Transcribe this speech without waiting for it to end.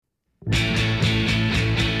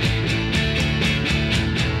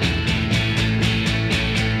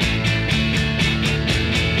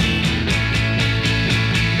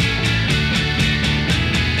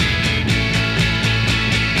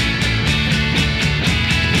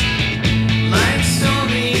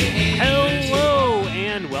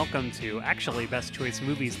welcome to Actually Best Choice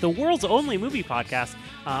Movies, the world's only movie podcast.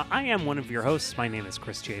 I am one of your hosts. My name is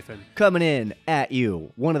Chris Chafin. Coming in at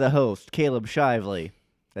you, one of the hosts, Caleb Shively.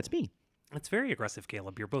 That's me. It's very aggressive,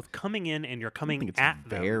 Caleb. You're both coming in and you're I coming think it's at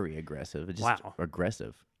them. very aggressive. It's just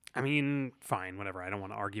aggressive. I mean, fine, whatever. I don't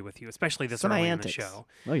want to argue with you, especially this Some early in antics. the show.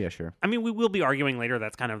 Oh, yeah, sure. I mean, we will be arguing later.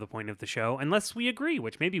 That's kind of the point of the show, unless we agree,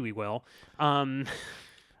 which maybe we will.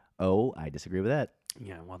 Oh, I disagree with that.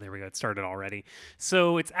 Yeah, well, there we go. It started already.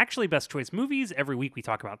 So it's actually Best Choice Movies. Every week we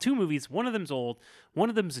talk about two movies. One of them's old, one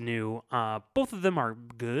of them's new. Both of them are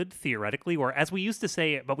good, theoretically, or as we used to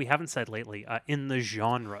say, but we haven't said lately, in the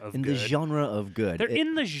genre of good. In the genre of good. They're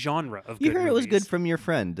in the genre of good You heard it was movies. good from your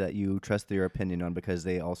friend that you trust their opinion on because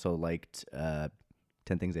they also liked 10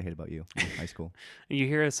 Things I Hate About You in high school. You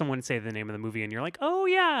hear someone say the name of the movie and you're like, oh,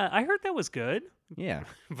 yeah, I heard that was good. Yeah.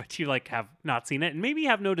 But you have not seen it and maybe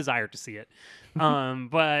have no desire to see it.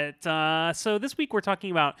 So this week we're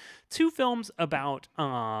talking about two films about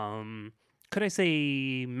could I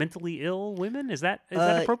say mentally ill women? Is that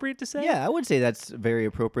appropriate to say? Yeah, I would say that's very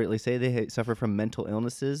appropriately say. They suffer from mental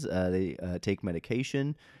illnesses. They take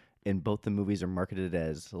medication, and both the movies are marketed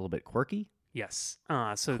as a little bit quirky. Yes.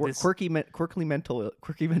 Quirky mental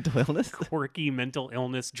illness. Quirky mental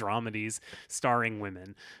illness dramedies starring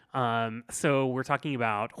women. So we're talking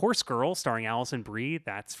about Horse Girl starring Alison Brie.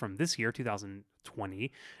 That's from this year,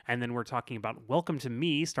 2020. And then we're talking about Welcome to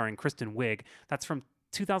Me starring Kristen Wiig. That's from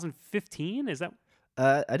 2015. Is that?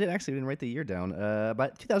 I didn't write the year down.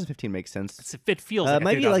 But 2015 makes sense. It feels like a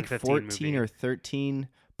maybe like 14 movie. or 13.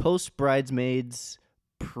 Post Bridesmaids,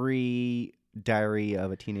 pre Diary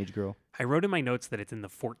of a Teenage Girl. I wrote in my notes that it's in the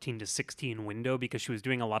 14 to 16 window because she was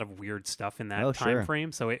doing a lot of weird stuff in that time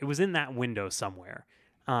frame. So it was in that window somewhere.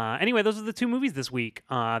 Anyway, those are the two movies this week.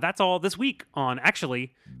 That's all this week on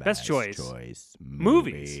actually Best Choice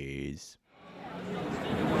Movies.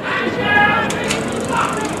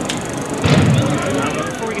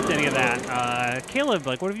 But before we get to any of that, Caleb,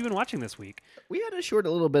 what have you been watching this week? We had a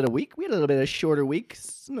little bit of shorter week.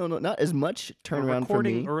 No, not as much turnaround for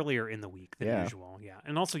me. Recording earlier in the week than usual, yeah.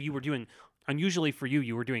 And also you were doing, unusually for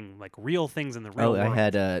you were doing like real things in the real world. I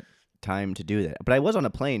had time to do that. But I was on a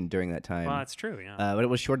plane during that time. Well, that's true, yeah. But it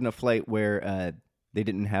was short enough flight where they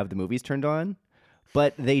didn't have the movies turned on.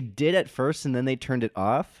 But they did at first, and then they turned it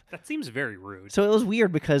off. That seems very rude. So it was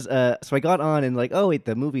weird because so I got on and oh wait,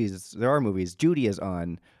 there are movies. Judy is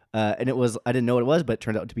on, and I didn't know what it was, but it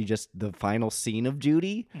turned out to be just the final scene of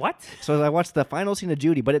Judy. What? So I watched the final scene of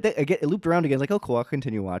Judy, but it looped around again. Oh cool, I'll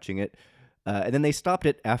continue watching it. And then they stopped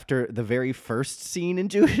it after the very first scene in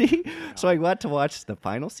Judy. So I got to watch the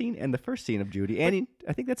final scene and the first scene of Judy, and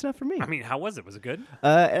I think that's enough for me. I mean, how was it? Was it good?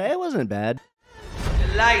 It wasn't bad.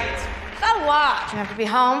 Light. So what? You have to be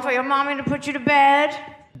home for your mommy to put you to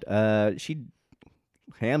bed? She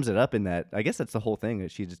hams it up in that. I guess that's the whole thing.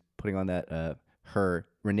 She's just putting on that her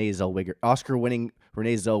Renee Zellweger, Oscar-winning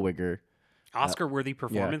Renee Zellweger. Oscar-worthy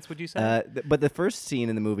performance, would you say? But the first scene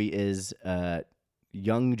in the movie is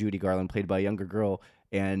young Judy Garland, played by a younger girl,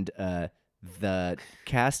 and the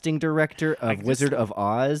casting director of Wizard of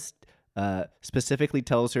Oz specifically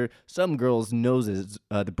tells her some girls' noses,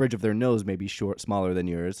 the bridge of their nose may be smaller than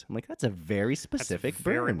yours. I'm like, that's a very specific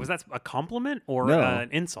burn. Was that a compliment or No. an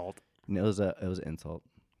insult? No, it was an insult.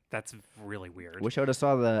 That's really weird. Wish I would have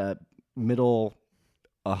saw the middle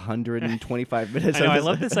 125 minutes. I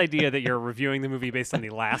love this idea that you're reviewing the movie based on the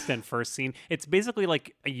last and first scene. It's basically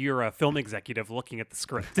like you're a film executive looking at the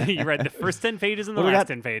script. You read the first 10 pages and the last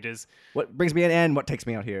 10 pages. What brings me in and what takes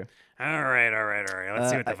me out here? All right.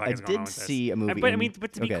 Let's see what the fuck is going on with this. I did see a movie.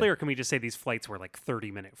 But to be clear, can we just say these flights were like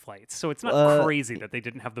 30-minute flights? So it's not crazy that they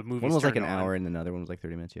didn't have the movies. One was like an on. hour and another one was like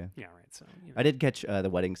 30 minutes, yeah. Yeah, right. So I did catch The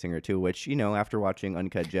Wedding Singer too, which, after watching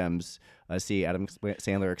Uncut Gems, see Adam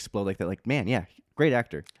Sandler explode like that. Like, man, yeah, great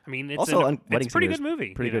actor. I mean, it's also, it's a pretty good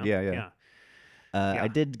movie. Pretty good, yeah. I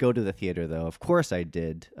did go to the theater, though. Of course I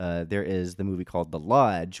did. There is the movie called The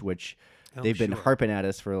Lodge, which they've been harping at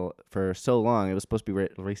us for so long. It was supposed to be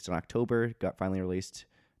released in October. Got finally released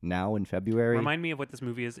now in February. Remind me of what this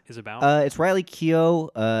movie is about. It's Riley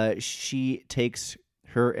Keough. She takes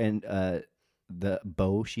her and the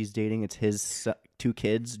beau she's dating. It's his two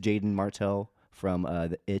kids, Jaden Martell from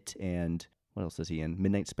the It and what else is he in?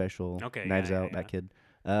 Midnight Special, Knives Out, that kid.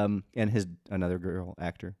 And another girl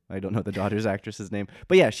actor. I don't know the daughter's actress's name.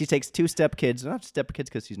 But yeah, she takes two stepkids. Not stepkids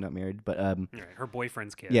because she's not married, but her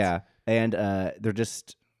boyfriend's kids. Yeah, and they're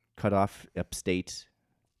just cut off upstate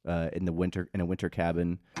in a winter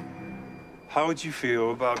cabin. How would you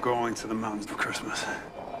feel about going to the mountains for Christmas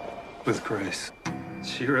with Grace?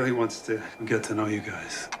 She really wants to get to know you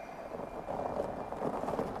guys.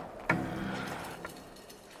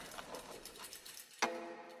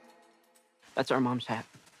 That's our mom's hat.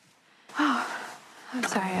 I'm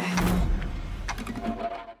sorry.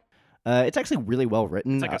 It's actually really well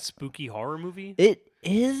written. It's like a spooky horror movie. It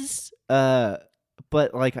is, but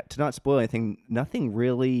like to not spoil anything, nothing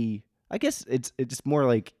really. I guess it's more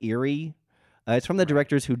like eerie. It's from the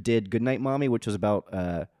directors who did Goodnight Mommy, which was about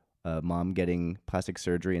a mom getting plastic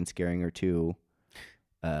surgery and scaring her two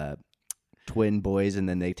twin boys, and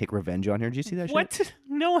then they take revenge on her. Did you see that shit? What?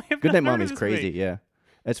 No, I have Goodnight not heard Mommy's of this crazy. movie. Yeah,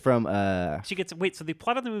 it's from. She gets so the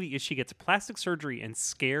plot of the movie is she gets plastic surgery and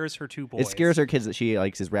scares her two boys. It scares her kids that she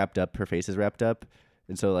like is wrapped up. Her face is wrapped up,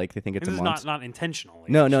 and so like they think it's This a is monster. not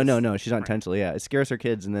intentionally. No, It's no, just- no. She's not right. intentionally. Yeah, it scares her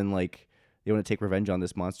kids, and then like they want to take revenge on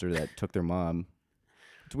this monster that took their mom.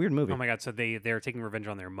 It's a weird movie. Oh my god! So they're taking revenge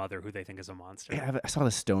on their mother, who they think is a monster. Yeah, I saw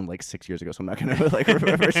this Stone like 6 years ago, so I'm not gonna like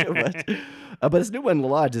remember too much. But this new one,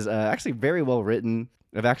 Lodge, is actually very well written.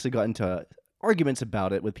 I've actually gotten into arguments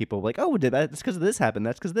about it with people like, "Oh, that's because this happened.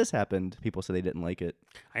 That's because this happened." People say they didn't like it.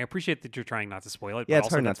 I appreciate that you're trying not to spoil it. Yeah, but it's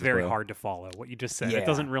also hard not that's to very spoil. hard to follow what you just said. Yeah. It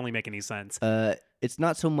doesn't really make any sense. It's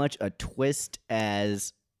not so much a twist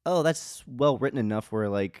as that's well written enough where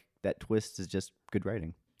like that twist is just good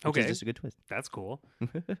writing. Which is Okay. just a good twist. That's cool.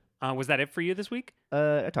 Was that it for you this week?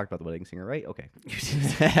 I talked about The Wedding Singer, right? Okay. You should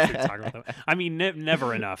talk about that. I mean,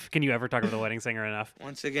 never enough. Can you ever talk about The Wedding Singer enough?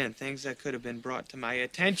 Once again, things that could have been brought to my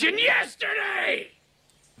attention yesterday!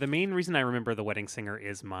 The main reason I remember The Wedding Singer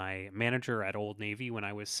is my manager at Old Navy when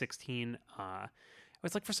I was 16. It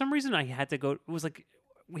was like, for some reason, I had to go. It was like,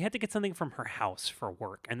 we had to get something from her house for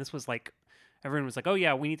work. And this was like, everyone was like, oh,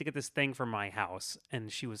 yeah, we need to get this thing from my house.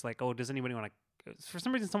 And she was like, oh, does anybody want to? For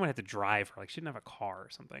some reason, someone had to drive her. Like, she didn't have a car or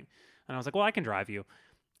something. And I was like, well, I can drive you.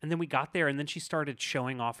 And then we got there, and then she started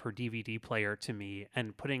showing off her DVD player to me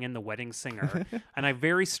and putting in The Wedding Singer. And I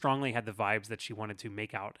very strongly had the vibes that she wanted to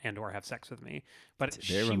make out and or have sex with me. But It's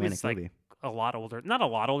a very she romantic was like movie. a lot older, not a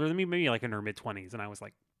lot older than me, maybe like in her mid-20s, and I was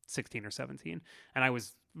like 16 or 17. And I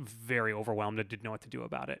was very overwhelmed and didn't know what to do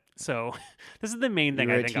about it. So this is the main thing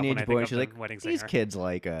You were I a think of when teenage I boy, think and of she's The like, Wedding these Singer. kids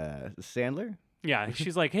like Sandler. Yeah,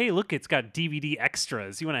 she's like, hey, look, it's got DVD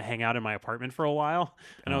extras. You want to hang out in my apartment for a while?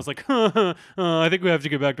 And I Oh. was like, I think we have to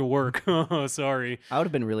get back to work. Sorry. I would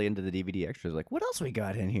have been really into the DVD extras. Like, what else we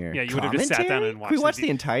got in here? Yeah, you would have just sat down and Can we watched watch the the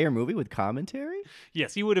entire movie with commentary?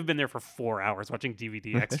 Yes, you would have been there for 4 hours watching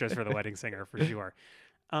DVD extras for The Wedding Singer for sure.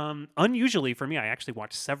 Unusually for me, I actually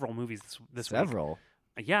watched several movies this week. Several.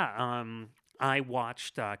 Yeah, I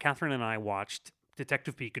watched, Catherine and I watched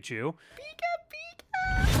Detective Pikachu.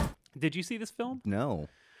 Did you see this film? No.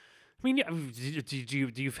 I mean,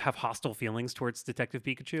 do you have hostile feelings towards Detective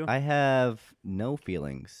Pikachu? I have no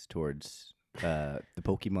feelings towards the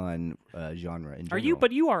Pokemon genre in general. Are you?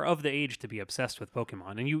 But you are of the age to be obsessed with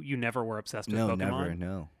Pokemon, and you never were obsessed with No, Pokemon. never.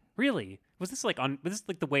 No. Really? Was this like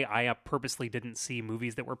the way I purposely didn't see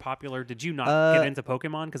movies that were popular? Did you not get into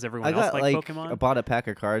Pokemon because everyone I else got liked like Pokemon? I bought a pack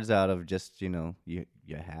of cards out of just you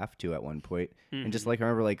have to at one point, and just like I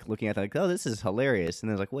remember like looking at that like, oh, this is hilarious, and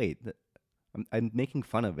then I was like, wait, I'm making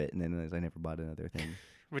fun of it, and then I never bought another thing.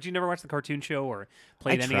 Would you never watch the cartoon show or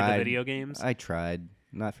played any of the tried. video games? I tried,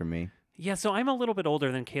 not for me. Yeah, so I'm a little bit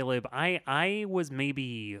older than Caleb. I was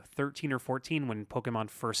maybe 13 or 14 when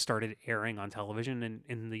Pokemon first started airing on television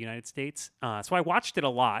in the United States. So I watched it a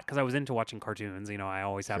lot because I was into watching cartoons. I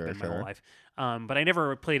always have been my whole Sure. life. But I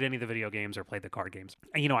never played any of the video games or played the card games.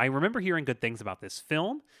 I remember hearing good things about this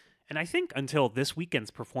film. And I think until this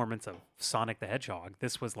weekend's performance of Sonic the Hedgehog,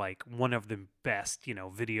 this was like one of the best,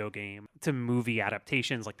 video game to movie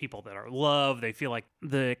adaptations. Like people that are love, they feel like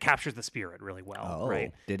captures the spirit really well, Oh,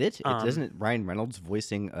 right? did it? Isn't it Ryan Reynolds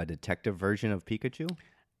voicing a detective version of Pikachu?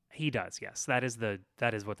 He does, yes. That is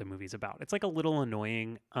what the movie's about. It's like a little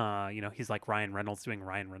annoying. He's like Ryan Reynolds doing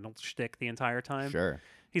Ryan Reynolds shtick the entire time. Sure.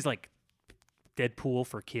 He's like Deadpool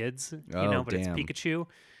for kids, Oh, but damn. it's Pikachu.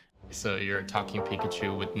 So you're a talking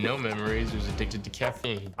Pikachu with no memories who's addicted to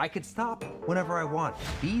caffeine. I could stop whenever I want.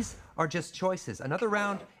 These are just choices. Another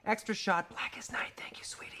round, extra shot, black as night. Thank you,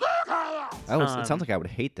 sweetie. It sounds like I would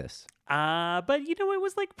hate this. But it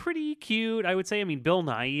was like pretty cute, I would say. I mean, Bill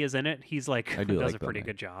Nighy is in it. He's like I do does like a Bill pretty Nighy.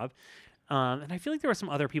 good job. And I feel like there were some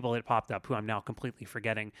other people that popped up who I'm now completely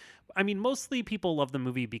forgetting. I mean, mostly people love the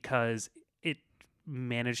movie because it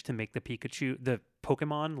managed to make the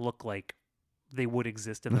Pokemon look like they would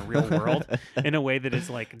exist in the real world in a way that is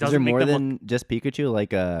like Is doesn't there make more them than look. just Pikachu,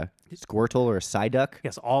 like a Squirtle or a Psyduck?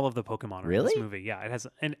 Yes, all of the Pokemon are in this Really? movie. Yeah, it has,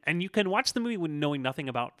 and you can watch the movie with knowing nothing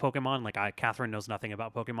about Pokemon. Like Catherine knows nothing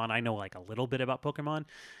about Pokemon. I know like a little bit about Pokemon,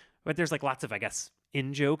 but there's like lots of, I guess,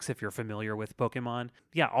 in jokes if you're familiar with Pokemon.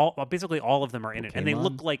 Yeah, basically all of them are in it, and they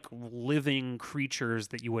look Pokemon? like living creatures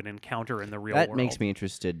that you would encounter in the real That world. makes me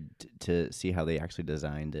interested to see how they actually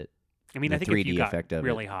designed it. I mean, the I think if 3D you got effect of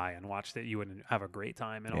really high and watched it, you would have a great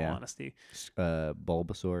time. In all Yeah. honesty,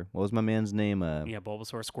 Bulbasaur. What was my man's name? yeah,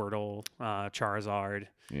 Bulbasaur, Squirtle, Charizard,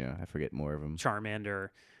 Yeah, I forget more of them. Charmander.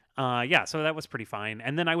 Yeah, so that was pretty fine.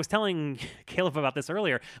 And then I was telling Caleb about this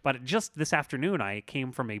earlier, but just this afternoon I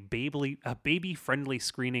came from a baby-friendly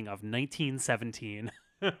screening of 1917.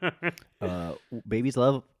 Babies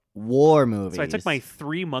love war movies. So I took my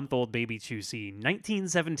 3-month-old baby to see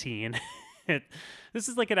 1917. This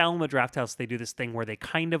is like at Alamo Drafthouse. They do this thing where they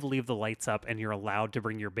kind of leave the lights up and you're allowed to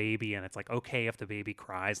bring your baby, and it's like okay if the baby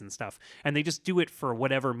cries and stuff. And they just do it for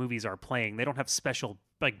whatever movies are playing. They don't have special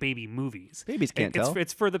like baby movies. Babies can't tell.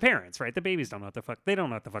 It's for the parents, right? The babies don't know what the fuck. They don't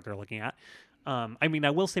know what the fuck they're looking at. I mean, I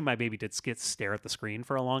will say my baby did stare at the screen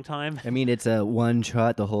for a long time. I mean, it's a one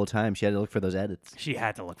shot the whole time. She had to look for those edits. She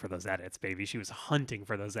had to look for those edits, baby. She was hunting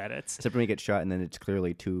for those edits. Except when you get shot, and then it's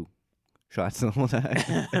clearly 2 shots the whole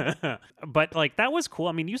time. But like that was cool.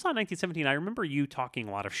 I mean, you saw 1917. I remember you talking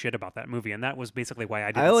a lot of shit about that movie, and that was basically why I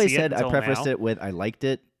didn't. I always see said it I until prefaced now. it with I liked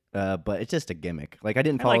it, but it's just a gimmick. Like I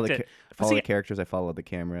didn't I follow liked the it. But see, the characters. I followed the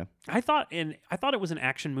camera. I thought it was an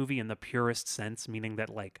action movie in the purest sense, meaning that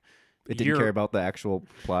like It didn't care about the actual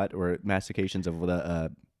plot or mastications of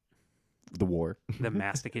the war. the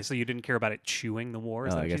mastication. So you didn't care about it chewing the war.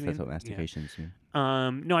 Is Oh, that I what guess you that's mean? what mastications mean.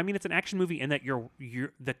 No, I mean it's an action movie in that you're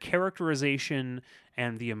the characterization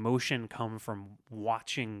and the emotion come from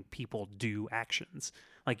watching people do actions.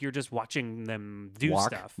 Like you're just watching them do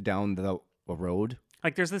Walk stuff. down the road.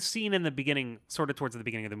 Like there's this scene in the beginning, sort of towards the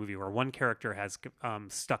beginning of the movie, where one character has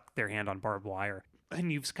stuck their hand on barbed wire,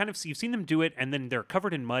 and you've seen them do it, and then they're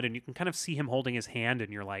covered in mud, and you can kind of see him holding his hand,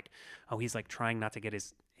 and you're like, oh, he's like trying not to get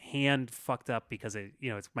his hand fucked up because it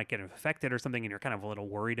might get infected or something, and you're kind of a little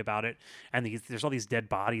worried about it. And there's all these dead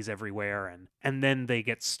bodies everywhere, and then they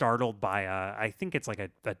get startled by I think it's like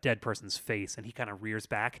a dead person's face, and he kind of rears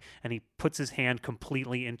back and he puts his hand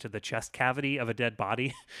completely into the chest cavity of a dead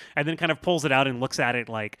body, and then kind of pulls it out and looks at it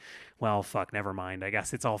like, well, fuck, never mind. I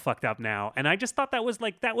guess it's all fucked up now. And I just thought that was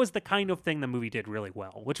the kind of thing the movie did really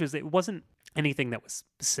well, which was it wasn't anything that was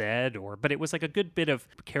said but it was like a good bit of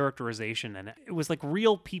characterization, and it was like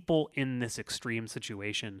real people in this extreme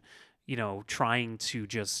situation, trying to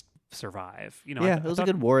just survive. Yeah, it was a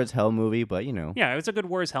good war as hell movie, but Yeah, it was a good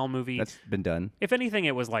war as hell movie. that's been done. If anything,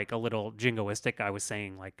 it was like a little jingoistic. I was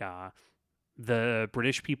saying like the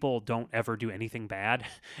British people don't ever do anything bad.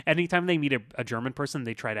 Anytime they meet a German person,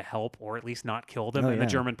 they try to help or at least not kill them. Oh, and the yeah.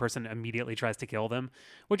 German person immediately tries to kill them,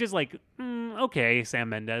 which is like, okay, Sam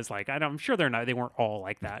Mendes. Like, I'm sure they weren't all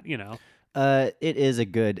like that, It is a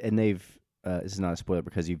good, and they've. This is not a spoiler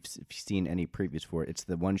because if you've seen any previews for it. It's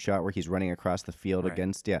the one shot where he's running across the field Right.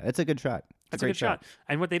 against. Yeah, it's a good shot. That's a good shot.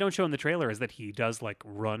 And what they don't show in the trailer is that he does like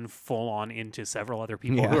run full on into several other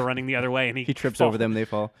people Yeah. who are running the other way, and He trips over them, they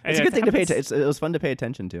fall. It's a Yeah, good thing to pay happens. attention. It was fun to pay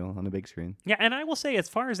attention to on the big screen. Yeah, and I will say, as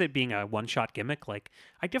far as it being a one-shot gimmick, like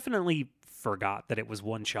I definitely forgot that it was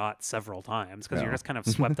one shot several times because you're No. just kind of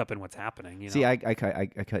swept up in what's happening. See, I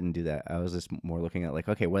couldn't do that. I was just more looking at like,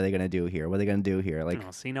 okay, what are they gonna do here? What are they gonna do here? Like,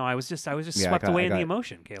 I was just Yeah, swept away in the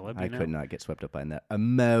emotion, Caleb. I could not get swept up by that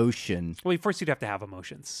emotion. Well, first you'd have to have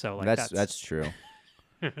emotions, so like That's true.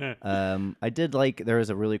 I did like there was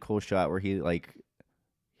a really cool shot where he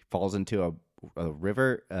falls into a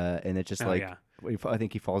river, and it's just Oh, like yeah. I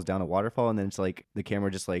think he falls down a waterfall, and then it's like the camera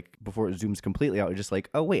just like before it zooms completely out, it's just like,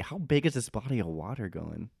 oh wait, how big is this body of water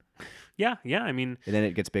going? yeah. I mean, And then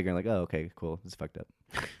it gets bigger, and like, oh okay, cool, it's fucked up.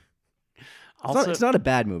 also, It's not a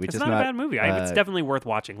bad movie. it's just not a bad movie. It's uh, definitely worth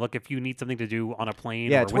watching. Look, if you need something to do on a plane,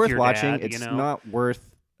 yeah, or it's with worth your watching. dad, It's not worth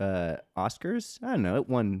Oscars. I don't know.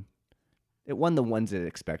 It won the ones it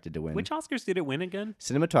expected to win. Which Oscars did it win again?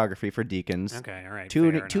 Cinematography for Deakins. Okay, all right.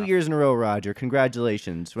 Two fair years in a row, Roger.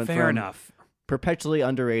 Congratulations. Went Fair from enough. perpetually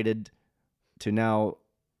underrated to now,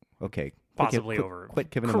 okay. Possibly Quit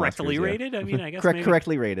giving him correctly Oscars, yeah. rated. I mean, I guess maybe.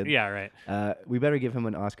 Correctly rated. Yeah, right. We better give him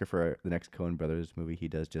an Oscar for the next Coen Brothers movie he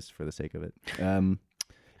does just for the sake of it.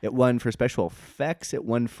 It won for special effects. It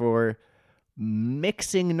won for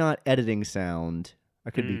mixing, not editing sound. I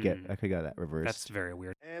could get that reversed. That's very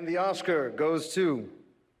weird. And the Oscar goes to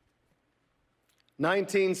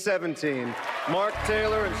 1917, Mark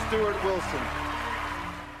Taylor and Stuart Wilson.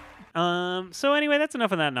 So anyway, that's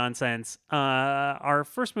enough of that nonsense. Our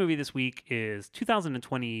first movie this week is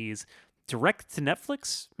 2020's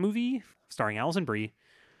direct-to-Netflix movie starring Alison Brie,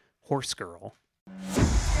 Horse Girl.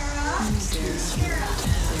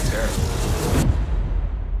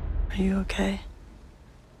 Are you okay?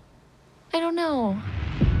 I don't know.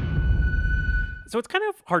 So it's kind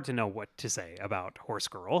of hard to know what to say about Horse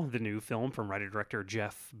Girl, the new film from writer-director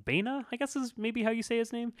Jeff Baena, I guess is maybe how you say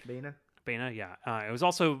his name. Baena? Bana, yeah. It was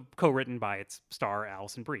also co-written by its star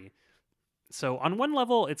Alison Brie. So on one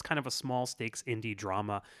level, it's kind of a small stakes indie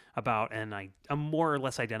drama about a more or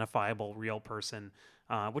less identifiable real person,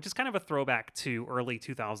 which is kind of a throwback to early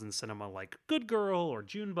 2000s cinema like Good Girl or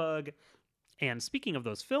Junebug. And speaking of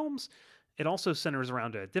those films, it also centers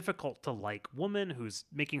around a difficult-to-like woman who's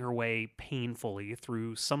making her way painfully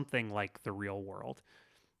through something like the real world.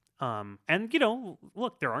 And,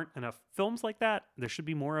 look, there aren't enough films like that. There should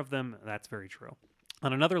be more of them. That's very true.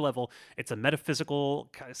 On another level, it's a metaphysical,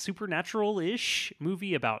 kind of supernatural-ish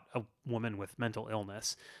movie about a woman with mental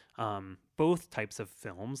illness. Both types of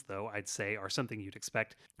films, though, I'd say, are something you'd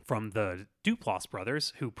expect from the Duplass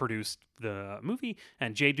brothers, who produced the movie,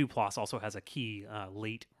 and Jay Duplass also has a key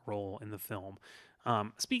late role in the film.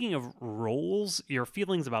 Speaking of roles, your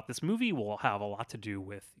feelings about this movie will have a lot to do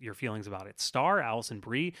with your feelings about its star, Alison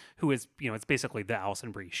Brie, who is, it's basically the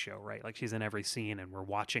Alison Brie show, right? Like, she's in every scene, and we're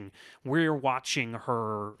watching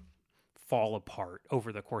her fall apart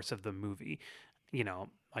over the course of the movie.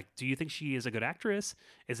 Like, do you think she is a good actress?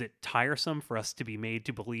 Is it tiresome for us to be made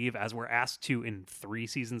to believe, as we're asked to in 3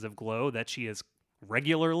 seasons of Glow, that she is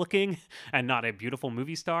regular looking and not a beautiful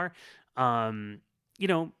movie star?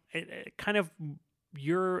 It kind of,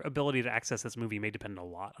 your ability to access this movie may depend a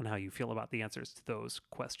lot on how you feel about the answers to those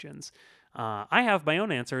questions. I have my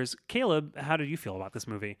own answers. Caleb, how did you feel about this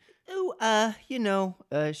movie? It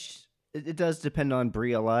does depend on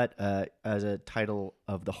Brie a lot. As a title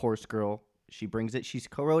of The Horse Girl, she brings it. She's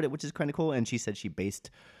co-wrote it, which is kind of cool. And she said she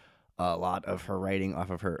based a lot of her writing off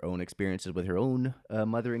of her own experiences with her own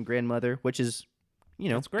mother and grandmother, which is,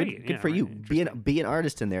 That's great. Good for you. Be an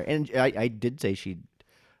artist in there. And I did say she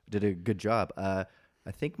did a good job.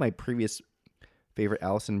 I think my previous favorite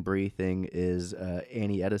Alison Brie thing is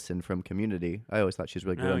Annie Edison from Community. I always thought she was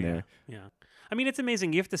really good on there. Yeah. I mean, it's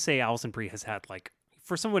amazing. You have to say Alison Brie has had, like,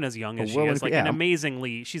 for someone as young as she whirlwind is, like, an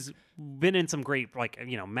amazingly, she's been in some great, like,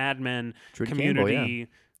 Mad Men, Trudy Community,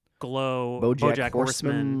 Campbell, Glow, BoJack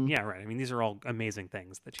Horseman. Horseman. Yeah, right. I mean, these are all amazing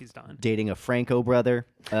things that she's done. Dating a Franco brother.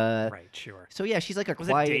 Right, sure. So yeah, she's like a Was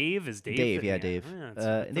quiet. it Dave? Is Dave? Dave, yeah, Dave.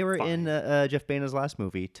 They were in Jeff Bana's last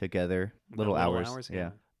movie together, Little Hours.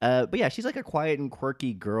 Yeah. But yeah, she's like a quiet and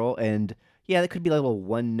quirky girl, and yeah, that could be like a little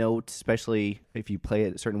one note, especially if you play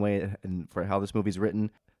it a certain way and for how this movie's written.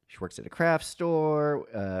 She works at a craft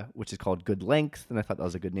store, which is called Good Length, and I thought that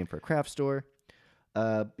was a good name for a craft store.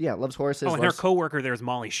 Yeah, loves horses. Oh, and her coworker there is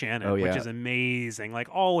Molly Shannon, which is amazing. Like,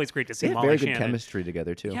 always great to see they have Molly very Shannon. good chemistry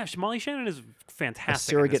together too. Yeah, Molly Shannon is fantastic. A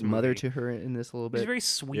surrogate in this mother movie. to her in this a little bit. She's very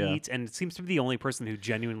sweet, and seems to be the only person who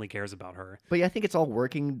genuinely cares about her. But yeah, I think it's all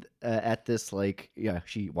working at this. Like, yeah,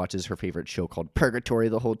 she watches her favorite show called Purgatory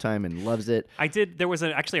the whole time and loves it. There was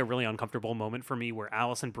actually a really uncomfortable moment for me where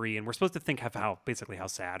Alison Brie, and we're supposed to think of how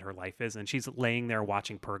sad her life is, and she's laying there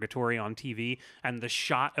watching Purgatory on TV, and the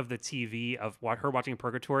shot of the TV of her watching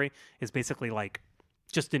Purgatory is basically like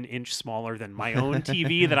just an inch smaller than my own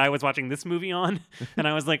TV that I was watching this movie on. And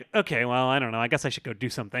I was like, okay, well, I don't know. I guess I should go do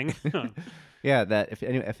something. Yeah, that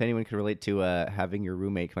if anyone could relate to having your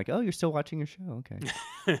roommate like, oh, you're still watching your show, okay.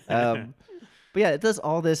 But yeah, it does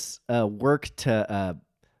all this work to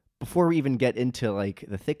before we even get into like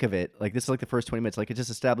the thick of it. Like, this is like the first 20 minutes. Like, it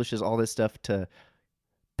just establishes all this stuff to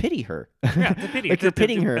pity her. Yeah, to pity. Like, you're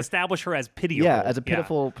pitying her. Establish her as pitiable. Yeah, as a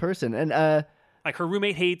pitiful person. And like, her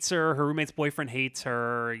roommate hates her, her roommate's boyfriend hates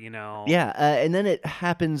her, Yeah, and then it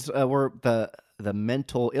happens where the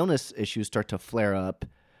mental illness issues start to flare up.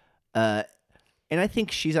 And I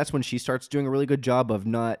think that's when she starts doing a really good job of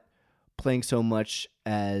not playing so much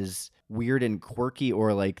as weird and quirky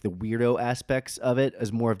or like the weirdo aspects of it,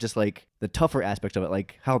 as more of just like the tougher aspect of it,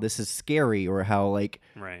 like how this is scary or how like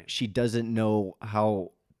she doesn't know how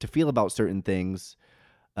to feel about certain things.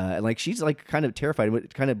 And like, she's like kind of terrified.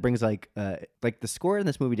 It kind of brings like the score in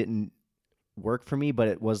this movie didn't work for me, but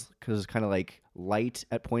it was because it's kind of like light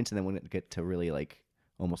at points, and then when it get to really like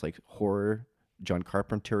almost like horror John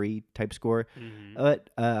Carpenter-y type score. Mm-hmm. But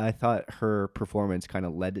I thought her performance kind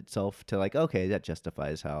of led itself to like, okay, that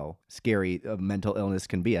justifies how scary a mental illness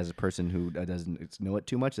can be as a person who doesn't know it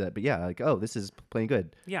too much. But yeah, like, oh, this is playing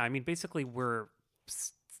good. Yeah, I mean, basically we're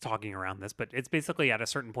talking around this, but it's basically at a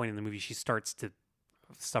certain point in the movie she starts to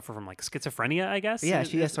suffer from like schizophrenia, I guess. Yeah,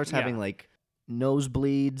 she starts having like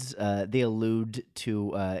nosebleeds. They allude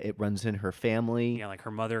to it runs in her family. Yeah, like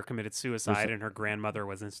her mother committed suicide and her grandmother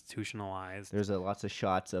was institutionalized. There's lots of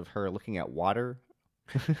shots of her looking at water.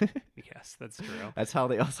 Yes, that's true. That's how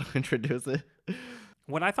they also introduce it.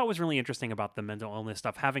 What I thought was really interesting about the mental illness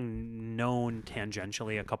stuff, having known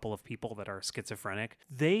tangentially a couple of people that are schizophrenic,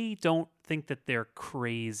 they don't think that they're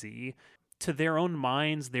crazy. to their own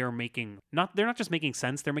minds, they're not just making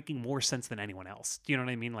sense, they're making more sense than anyone else. Do you know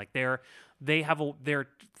what I mean? Like they're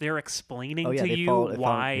explaining to you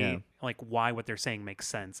why what they're saying makes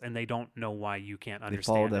sense, and they don't know why you can't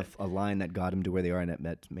understand it. They followed a line that got them to where they are, and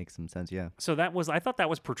that makes some sense. Yeah. So I thought that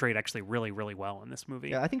was portrayed actually really, really well in this movie.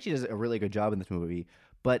 Yeah, I think she does a really good job in this movie,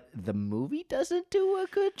 but the movie doesn't do a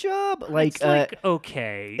good job. It's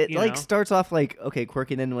okay. It starts off like okay,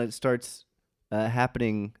 quirky, and then when it starts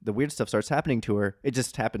happening, the weird stuff starts happening to her. It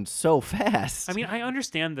just happens so fast. I mean, I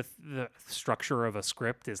understand the structure of a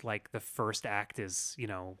script is like the first act is,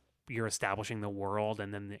 you're establishing the world,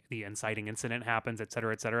 and then the inciting incident happens, et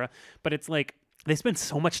cetera, et cetera. But it's like they spend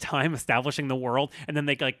so much time establishing the world, and then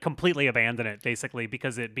they like completely abandon it basically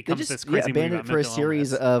because it becomes this crazy movie abandon about it for a mental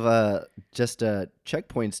series illness. of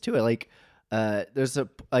checkpoints to it. Like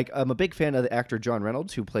I'm a big fan of the actor John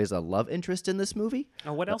Reynolds, who plays a love interest in this movie.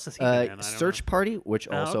 Oh, what else is he been in? Search Party, which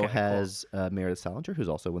also has Meredith Salinger, who's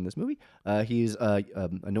also in this movie. He's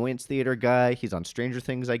an annoyance theater guy. He's on Stranger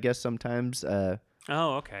Things, I guess, sometimes.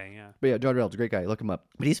 Oh, okay, yeah. But yeah, John Reynolds, great guy. Look him up.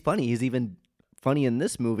 But he's funny. He's even funny in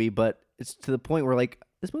this movie, but it's to the point where, like,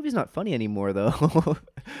 this movie's not funny anymore, though.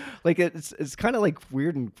 Like, it's kind of, like,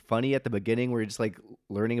 weird and funny at the beginning where you're just, like,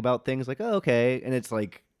 learning about things. Like, oh, okay. And it's,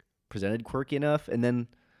 like, presented quirky enough. And then,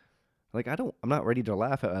 like, I'm not ready to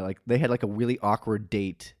laugh. Like, they had, like, a really awkward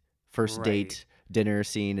first date dinner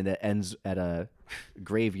scene, and it ends at a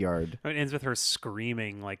graveyard. It ends with her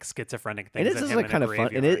screaming like schizophrenic things. And it's just like kind of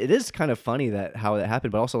fun, and it is kind of funny that how that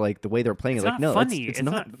happened, but also like the way they're playing it. Like, no, funny. It's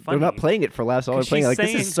not funny. They're not playing it for laughs. All they're playing like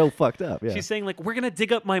this is so fucked up. Yeah. She's saying like, we're gonna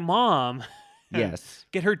dig up my mom. Yes.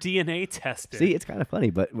 Get her DNA tested. See, it's kind of funny,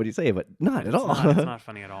 but what do you say? But not at all. It's not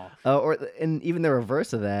funny at all. And even the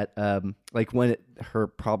reverse of that, like when her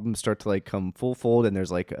problems start to like come full fold, and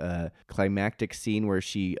there's like a climactic scene where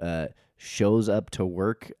she shows up to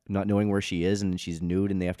work not knowing where she is, and she's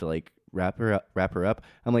nude, and they have to like wrap her up.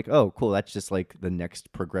 I'm like, oh, cool. That's just like the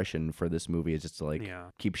next progression for this movie, is just to like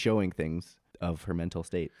keep showing things of her mental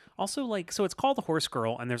state. Also, like, so it's called The Horse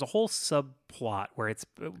Girl, and there's a whole subplot where it's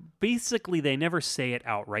basically, they never say it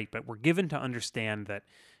outright, but we're given to understand that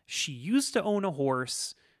she used to own a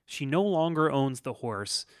horse. She no longer owns the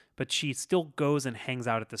horse, but she still goes and hangs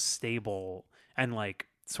out at the stable and like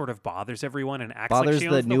sort of bothers everyone and acts like she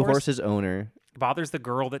owns the new horse's owner. Bothers the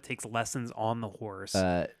girl that takes lessons on the horse.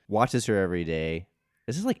 Watches her every day.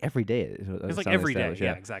 This is like every day. It's like every day.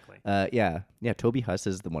 Yeah, exactly. Yeah. Toby Huss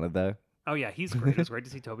is one of the... Oh yeah, he's great. It was great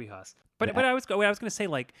to see Toby Huss. But I was going to say,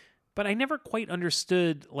 like, but I never quite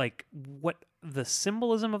understood like what the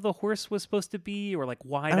symbolism of the horse was supposed to be, or like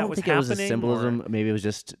why that was happening. I don't think it was a symbolism. Maybe it was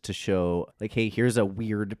just to show, like, hey, here's a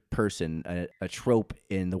weird person, a trope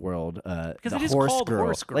in the world. Because it is horse called girl.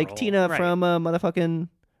 Horse Girl, like Tina from motherfucking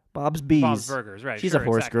Bob's Bees. Bob's Burgers, right? She's a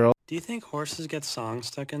horse girl. Do you think horses get songs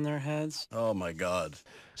stuck in their heads? Oh my god!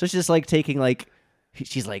 So she's just like taking like.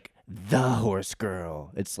 She's like the horse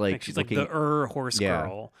girl. It's like she's looking, like the horse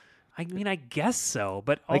girl. I mean, I guess so,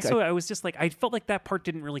 but also I was just like, I felt like that part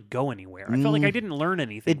didn't really go anywhere. I felt like I didn't learn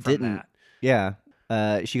anything from that. Yeah.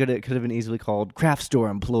 She could have been easily called craft store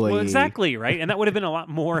employee. Well, exactly, right? And that would have been a lot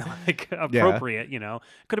more like appropriate, you know.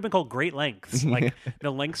 Could have been called Great Lengths, like the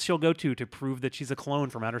lengths she'll go to prove that she's a clone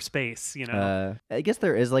from outer space, you know. I guess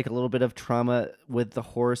there is like a little bit of trauma with the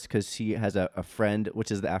horse because she has a friend, which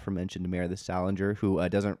is the aforementioned Meredith Salinger, who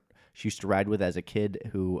she used to ride with as a kid,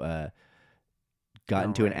 who got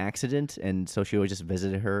into an accident, and so she always just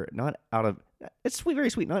visited her, not out of... It's sweet,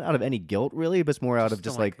 very sweet. Not out of any guilt, really, but it's more out of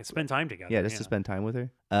just like spend time together. Yeah, just to spend time with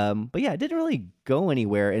her. But yeah, it didn't really go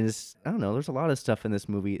anywhere. And I don't know. There's a lot of stuff in this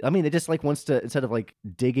movie. I mean, it just like wants to, instead of like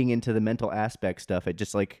digging into the mental aspect stuff, it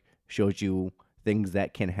just like shows you things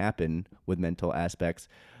that can happen with mental aspects.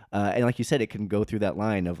 And like you said, it can go through that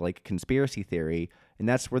line of like conspiracy theory, and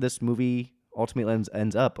that's where this movie ultimately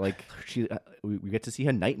ends up. Like we get to see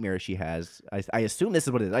a nightmare she has. I assume this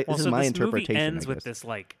is what it is. This is my interpretation. Movie ends with this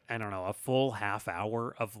like, I don't know, a full half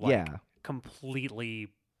hour of like completely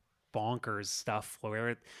bonkers stuff.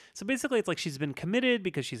 So basically it's like she's been committed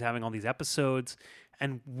because she's having all these episodes,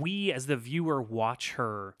 and we as the viewer watch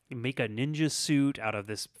her make a ninja suit out of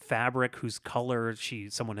this fabric whose color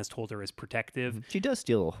someone has told her is protective. She does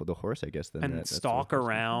steal the horse, I guess, then, and stalk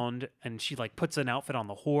around, and she like puts an outfit on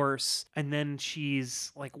the horse, and then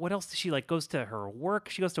she's like, what else does she like? Goes to her work.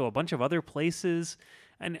 She goes to a bunch of other places.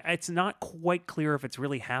 and it's not quite clear if it's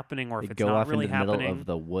really happening or if They it's go not off really into the happening. middle of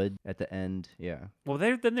the wood at the end. Yeah. Well,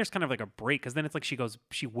 then there's kind of like a break because then it's like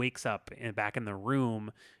she wakes up back in the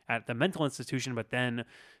room at the mental institution, but then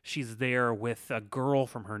she's there with a girl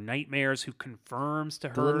from her nightmares who confirms to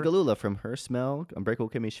her. Dylan Galula from Her Smell, Unbreakable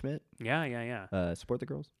Kimmy Schmidt. Yeah. Support the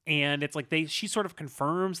girls. And it's like she sort of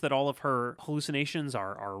confirms that all of her hallucinations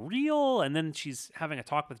are real, and then she's having a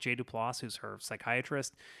talk with Jay Duplass, who's her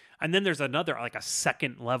psychiatrist, and then there's another like a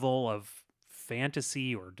second level of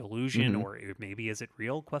fantasy or delusion, or maybe is it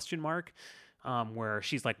real ? Where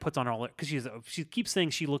she's like puts on all because she keeps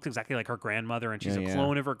saying she looks exactly like her grandmother and she's a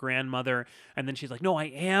clone of her grandmother, and then she's like, no, I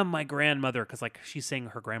am my grandmother, because like she's saying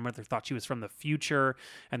her grandmother thought she was from the future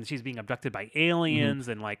and she's being abducted by aliens,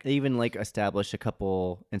 and like they even like establish a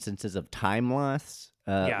couple instances of time loss.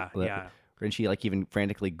 And she like even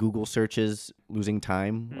frantically Google searches losing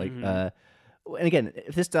time, and again,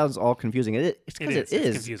 if this sounds all confusing, it's because it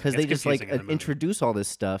is because they just like introduce all this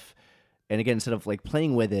stuff, and again, instead of like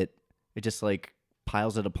playing with it, it just like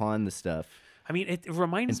piles it upon the stuff. I mean, it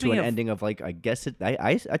reminds me of an ending of like I guess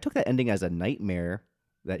I took that ending as a nightmare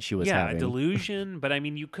that she was having. A delusion. But I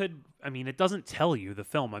mean, it doesn't tell you the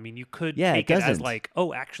film. I mean, you could take it as like,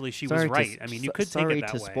 oh, actually, she was right. I mean, you could take it that way.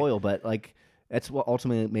 Sorry to spoil, but like that's what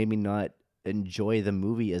ultimately made me not enjoy the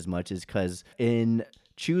movie as much, is because in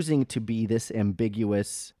choosing to be this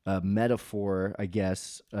ambiguous metaphor, I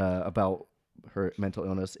guess, about her mental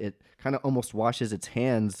illness, it kind of almost washes its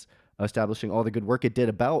hands establishing all the good work it did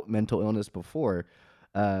about mental illness before.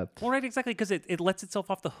 Well, right, exactly, because it lets itself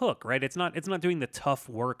off the hook, right? It's not doing the tough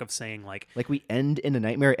work of saying like we end in a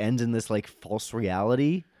nightmare, ends in this like false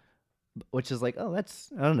reality, which is like, oh,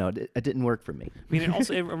 that's, I don't know, it didn't work for me. I mean,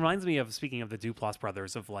 it reminds me of, speaking of the Duplass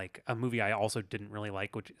brothers, of like a movie I also didn't really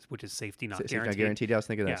like, which is Safety Not Guaranteed. Not Guaranteed. Yeah, I was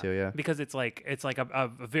thinking that too. Yeah, because it's like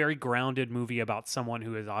a very grounded movie about someone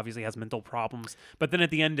who obviously has mental problems, but then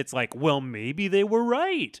at the end it's like, well, maybe they were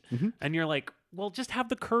right, and you're like, well, just have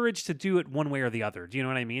the courage to do it one way or the other. Do you know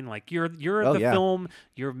what I mean? Like you're film,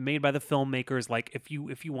 you're made by the filmmakers. Like if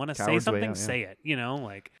you want to say something, say it. You know,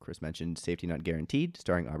 like Chris mentioned Safety Not Guaranteed,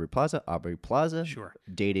 starring Aubrey Plaza, sure,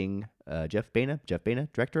 dating Jeff Baena,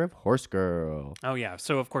 director of Horse Girl. Oh yeah,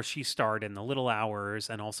 so of course she starred in The Little Hours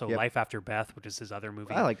and also Life After Beth, which is his other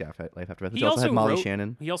movie. I like that, Life After Beth. He also had Molly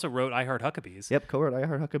Shannon. He also wrote I Heart Huckabees. Yep, co-wrote I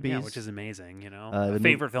Heart Huckabees. Yeah, which is amazing. You know, a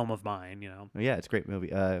favorite film of mine. You know. Yeah, it's a great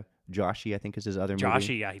movie. Joshy, I think, is his other movie.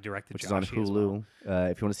 Joshy, yeah, he directed which Joshy is on Hulu. Well.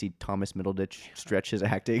 If you want to see Thomas Middleditch stretch his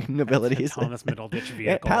acting abilities. Thomas Middleditch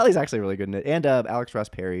vehicle. Pally's actually really good in it. And Alex Ross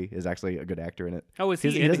Perry is actually a good actor in it. Oh, is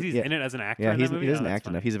he in it as an actor? Yeah, in that movie? He doesn't act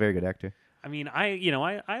enough. He's a very good actor. I mean, I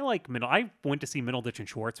like I went to see Middleditch and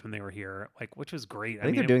Schwartz when they were here, like, which was great. I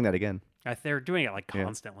think they're doing that again. They're doing it like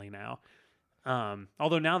constantly now.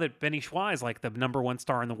 Although now that Benny Schwa is like the #1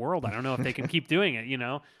 star in the world, I don't know if they can keep doing it. You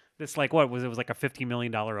know, this like what was it? Was like a $50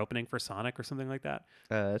 million opening for Sonic or something like that.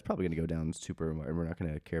 It's probably going to go down super, and we're not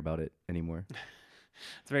going to care about it anymore.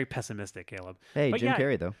 It's very pessimistic, Caleb. Hey, but Jim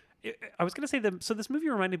Carrey though. I was going to say so this movie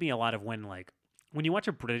reminded me a lot of when you watch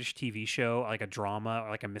a British TV show, like a drama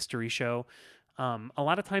or like a mystery show, a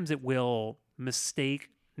lot of times it will mistake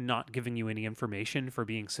not giving you any information for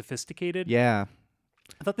being sophisticated. Yeah.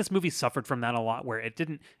 I thought this movie suffered from that a lot, where it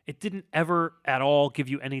didn't ever at all give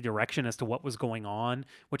you any direction as to what was going on,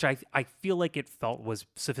 which I feel like it felt was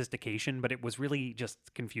sophistication, but it was really just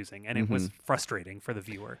confusing, and it was frustrating for the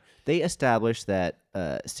viewer. They established that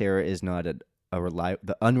Sarah is not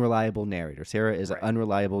the unreliable narrator. Sarah is an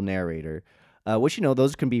unreliable narrator. Which, you know,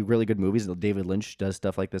 those can be really good movies. David Lynch does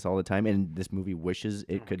stuff like this all the time, and this movie wishes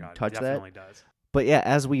it could touch that. Definitely does. But yeah,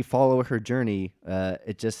 as we follow her journey,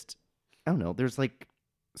 it just, I don't know, there's like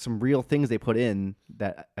some real things they put in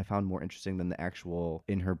that I found more interesting than the actual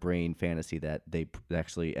in her brain fantasy that they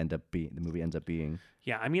actually the movie ends up being.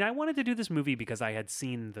 Yeah, I mean, I wanted to do this movie because I had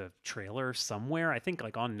seen the trailer somewhere. I think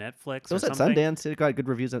like on Netflix. It was at Sundance. It got good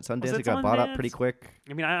reviews at Sundance. It got bought up pretty quick.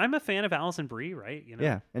 I mean, I'm a fan of Alison Brie, right? You know?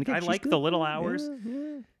 Yeah, and again, I like The Little Hours.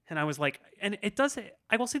 Yeah. And I was like, and it does.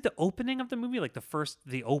 I will say the opening of the movie, like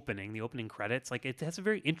the opening credits, like it has a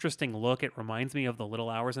very interesting look. It reminds me of The Little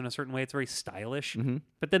Hours in a certain way. It's very stylish.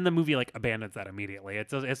 But then the movie like abandons that immediately.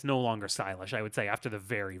 It's no longer stylish, I would say, after the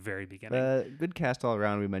very, very beginning. Good cast all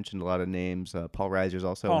around. We mentioned a lot of names. Paul Reiser's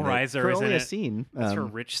also Paul Reiser is only in a it. Scene. That's her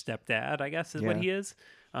rich stepdad, I guess, is what he is.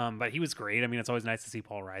 But he was great. I mean, it's always nice to see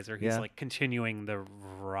Paul Reiser. He's like continuing the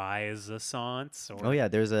Renaissance.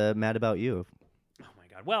 There's a Mad About You.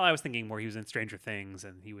 Well, I was thinking more he was in Stranger Things,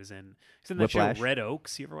 and he's in the Whiplash. show Red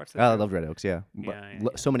Oaks. You ever watch that? Oh, show? I love Red Oaks, yeah.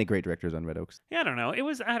 So many great directors on Red Oaks. Yeah, I don't know.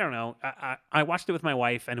 I don't know. I watched it with my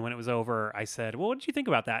wife, and when it was over, I said, well, what did you think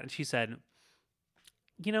about that? And she said,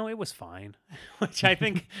 it was fine, which I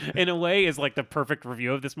think in a way is like the perfect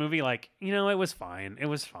review of this movie. Like, it was fine. It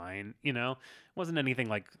was fine. It wasn't anything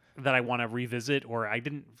like that I want to revisit, or I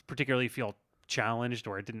didn't particularly feel challenged,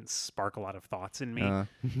 or it didn't spark a lot of thoughts in me.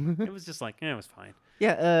 It was just like, it was fine.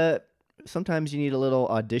 Yeah. Sometimes you need a little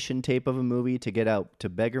audition tape of a movie to get out to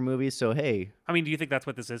beggar movies. So, hey. I mean, do you think that's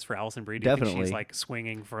what this is for Alison Brie? Do you Definitely. think she's like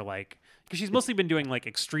swinging for like, because she's mostly been doing like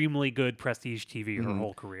extremely good prestige TV her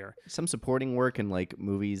whole career. Some supporting work in like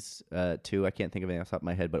movies too. I can't think of anything off the top of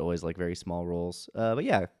my head, but always like very small roles. But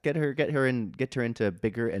yeah, get her into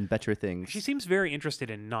bigger and better things. She seems very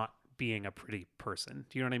interested in not being a pretty person.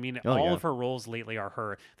 Do you know what I mean? Oh, All yeah. of her roles lately are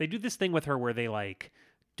her. They do this thing with her where they like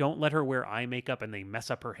don't let her wear eye makeup and they mess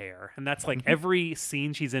up her hair. And that's like every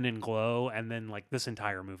scene she's in Glow, and then like this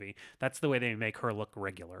entire movie. That's the way they make her look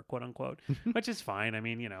regular, quote unquote, which is fine. I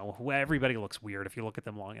mean, everybody looks weird if you look at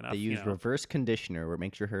them long enough. They use reverse conditioner where it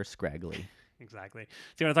makes your hair scraggly. Exactly.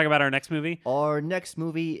 So you want to talk about our next movie? Our next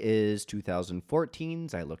movie is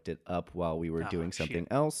 2014's. I looked it up while we were doing something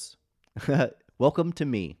else. Welcome to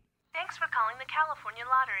Me. Thanks for calling the California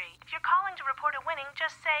Lottery. If you're calling to report a winning,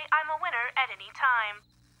 just say, I'm a winner at any time.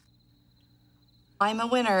 I'm a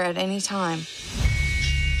winner at any time.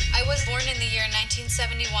 I was born in the year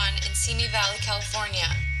 1971 in Simi Valley, California,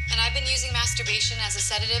 and I've been using masturbation as a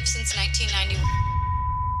sedative since 1991.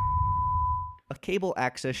 A cable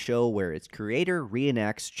access show where its creator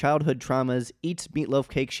reenacts childhood traumas, eats meatloaf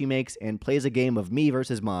cake she makes, and plays a game of me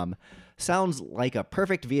versus mom. Sounds like a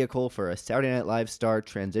perfect vehicle for a Saturday Night Live star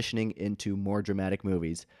transitioning into more dramatic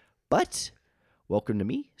movies. But Welcome to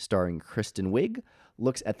Me, starring Kristen Wiig,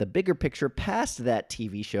 looks at the bigger picture past that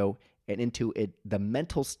TV show and into the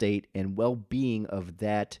mental state and well-being of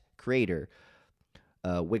that creator.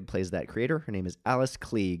 Wiig plays that creator. Her name is Alice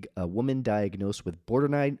Klieg, a woman diagnosed with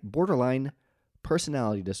borderline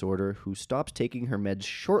personality disorder who stops taking her meds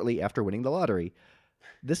shortly after winning the lottery.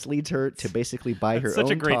 This leads her to basically buy her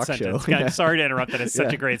own talk show. I'm sorry to interrupt. That is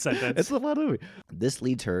such a great sentence. It's a lot of movie. This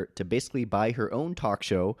leads her to basically buy her own talk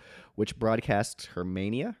show, which broadcasts her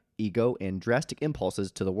mania, ego, and drastic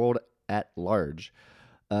impulses to the world at large.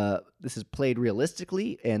 This is played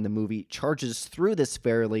realistically, and the movie charges through this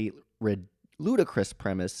fairly ludicrous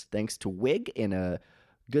premise thanks to Wiig and a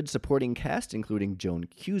good supporting cast, including Joan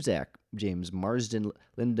Cusack, James Marsden,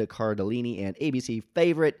 Linda Cardellini, and ABC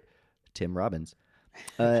favorite Tim Robbins.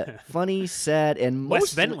 Funny, sad, and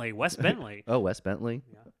Wes Bentley. Oh, Wes Bentley.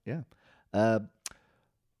 Yeah.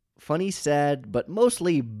 Funny, sad, but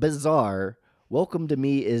mostly bizarre. Welcome to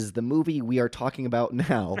Me is the movie we are talking about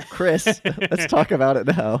now. Chris, let's talk about it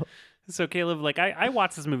now. So, Caleb, like I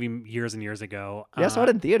watched this movie years and years ago. Yeah, I saw it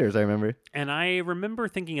in theaters, I remember. And I remember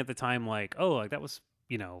thinking at the time, like, oh, like that was,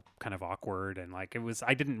 kind of awkward. And like,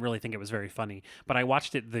 I didn't really think it was very funny, but I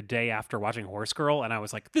watched it the day after watching Horse Girl. And I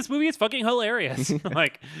was like, this movie is fucking hilarious.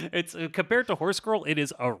 Like it's compared to Horse Girl, it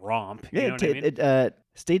is a romp. Yeah, you know what I mean? It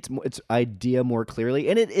states its idea more clearly.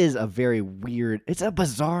 And it is a very weird, it's a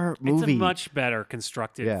bizarre movie. It's a much better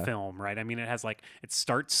constructed film, right? I mean, it has like, it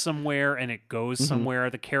starts somewhere and it goes somewhere.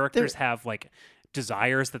 The characters have like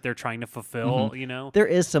desires that they're trying to fulfill, There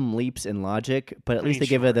is some leaps in logic, but at least they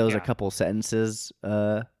give those a couple sentences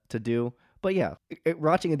to do. But yeah,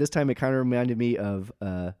 watching it this time, it kind of reminded me of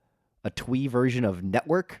a twee version of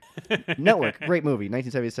Network. Network, great movie,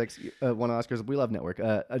 1976, won Oscars. We love Network.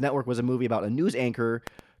 Network was a movie about a news anchor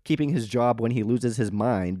keeping his job when he loses his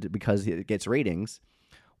mind because it gets ratings,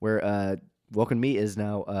 where Welcome to Me is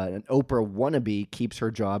now an Oprah wannabe keeps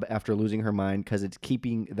her job after losing her mind because it's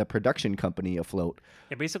keeping the production company afloat.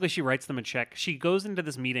 Yeah, basically she writes them a check. She goes into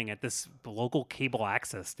this meeting at this local cable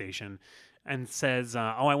access station and says,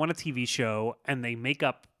 I want a TV show. And they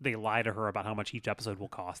lie to her about how much each episode will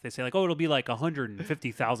cost. They say like, it'll be like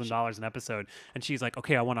 $150,000 an episode. And she's like,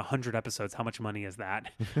 okay, I want 100 episodes. How much money is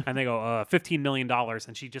that? And they go, $15 million.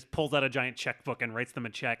 And she just pulls out a giant checkbook and writes them a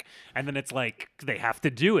check. And then it's like, they have to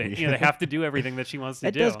do it. They have to do everything that she wants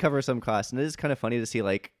to do. It does cover some costs. And it is kind of funny to see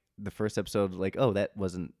like the first episode, like, oh, that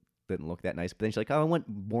didn't look that nice. But then she's like, oh, I want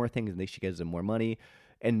more things. And then she gives them more money.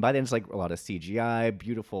 And by then it's like a lot of CGI,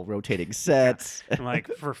 beautiful rotating sets. And like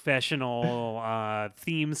professional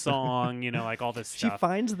theme song, like all this stuff. She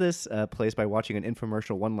finds this place by watching an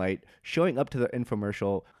infomercial one night, showing up to the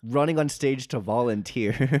infomercial, running on stage to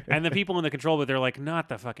volunteer. And the people in the control booth, they're like, not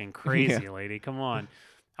the fucking crazy lady. Come on.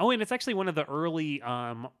 Oh, and it's actually one of the early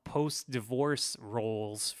post-divorce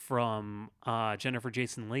roles from Jennifer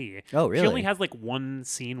Jason Leigh. Oh, really? She only has like one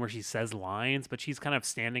scene where she says lines, but she's kind of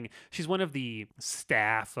standing. She's one of the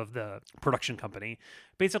staff of the production company.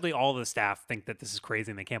 Basically, all the staff think that this is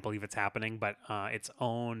crazy and they can't believe it's happening, but it's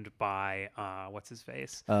owned by, what's his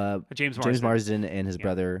face? James Marsden and his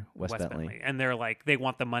brother, Wes Bentley. And they're like, they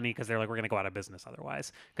want the money because they're like, we're going to go out of business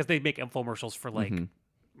otherwise. Because they make infomercials for like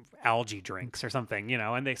algae drinks or something,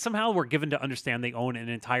 and they somehow were given to understand they own an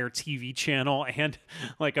entire TV channel and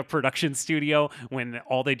like a production studio when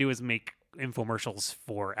all they do is make infomercials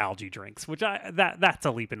for algae drinks, which that's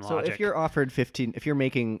a leap in logic. So if you're offered if you're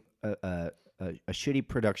making a shitty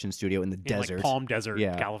production studio in the desert, like Palm Desert,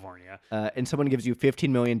 California, and someone gives you $15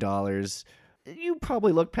 million, you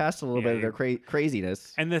probably look past a little bit of their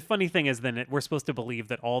craziness. And the funny thing is, then we're supposed to believe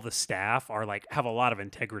that all the staff are like have a lot of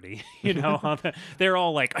integrity. They're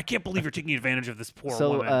all like, I can't believe you're taking advantage of this poor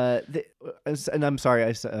woman. And I'm sorry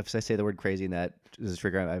if I say the word crazy in that is a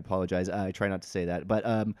trigger. I apologize. I try not to say that, but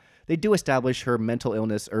they do establish her mental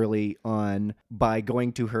illness early on by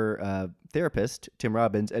going to her therapist, Tim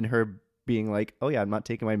Robbins, and her being like, "Oh yeah, I'm not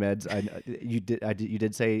taking my meds. You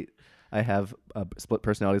did say I have a split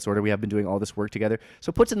personality disorder. We have been doing all this work together."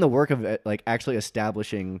 So it puts in the work of like actually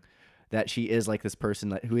establishing that she is like this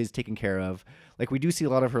person who is taken care of. Like we do see a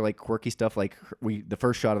lot of her like quirky stuff. Like the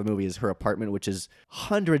first shot of the movie is her apartment, which is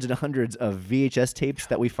hundreds and hundreds of VHS tapes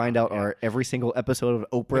that we find out are every single episode of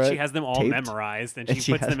Oprah. But she has them all taped. Memorized, and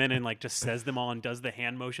she puts them in and like just says them all and does the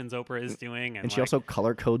hand motions Oprah is doing. And she also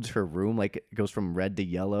color codes her room, like it goes from red to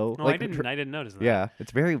yellow. Oh, like, I didn't notice that. Yeah,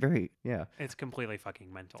 it's very, very It's completely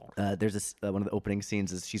fucking mental. There's this one of the opening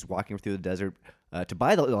scenes is she's walking through the desert to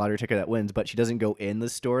buy the lottery ticket that wins, but she doesn't go in the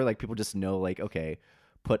store. Like people just know, like, okay,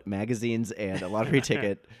 put magazines and a lottery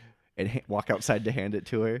ticket and walk outside to hand it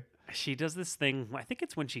to her. She does this thing, I think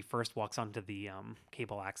it's when she first walks onto the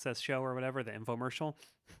cable access show or whatever, the infomercial,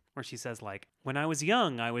 where she says, like, when I was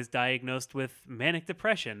young, I was diagnosed with manic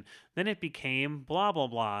depression. Then it became blah, blah,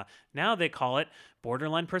 blah. Now they call it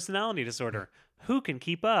borderline personality disorder. Who can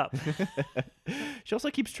keep up? She also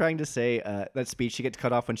keeps trying to say that speech she gets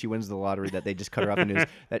cut off when she wins the lottery that they just cut her off in news,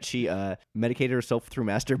 that she medicated herself through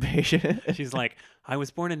masturbation. She's like, I was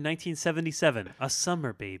born in 1977, a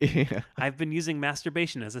summer baby. Yeah. I've been using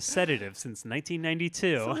masturbation as a sedative since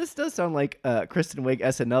 1992. So this does sound like Kristen Wiig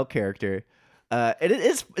SNL character. And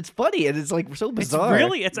it's funny and it's like so bizarre.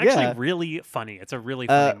 It's actually really funny. It's a really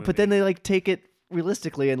funny movie. But then they like take it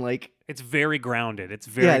realistically and like it's very grounded. It's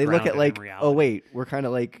very they look at like, in reality. oh wait, we're kind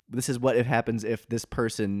of like, this is what happens if this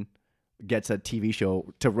person gets a TV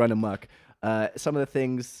show to run amok. Some of the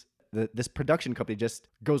things that this production company just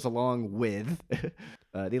goes along with.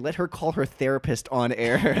 They let her call her therapist on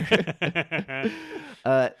air.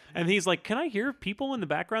 And he's like, can I hear people in the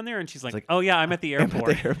background there? And she's like, oh yeah, I'm at the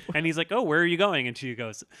airport. And he's like, oh, where are you going? And she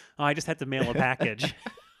goes, oh, I just had to mail a package.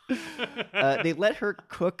 They let her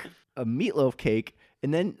cook a meatloaf cake,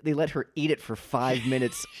 and then they let her eat it for 5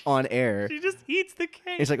 minutes on air. She just eats the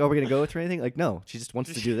cake. It's like, oh, we're going to go through anything? Like, no, she just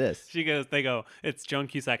wants to do this. They go, it's Joan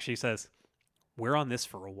Cusack. She says, we're on this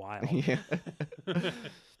for a while. Yeah.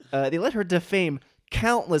 They let her defame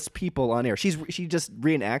countless people on air. She just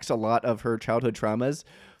reenacts a lot of her childhood traumas.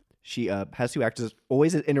 She has two actors,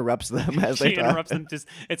 always interrupts them as they talk. She interrupts them.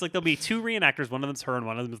 It's like there'll be two reenactors. One of them's her and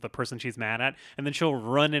one of them is the person she's mad at. And then she'll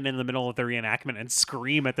run in the middle of the reenactment and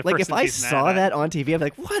scream at the person she's mad at. Like if I saw that on TV, I'd be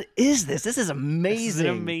like, what is this? This is amazing. This is an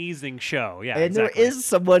amazing show. Yeah, and exactly. There is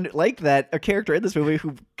someone like that, a character in this movie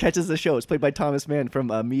who catches the show. It's played by Thomas Mann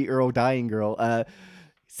from Me, Earl, Dying Girl.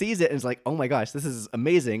 Sees it and is like, oh my gosh, this is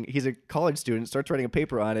amazing. He's a college student, starts writing a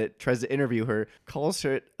paper on it, tries to interview her, calls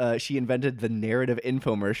her, she invented the narrative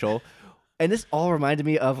infomercial. And this all reminded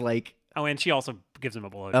me of like... Oh, and she also gives him a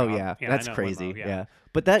blow. Oh, yeah. That's crazy. Limo, yeah.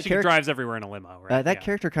 But that character drives everywhere in a limo, right? That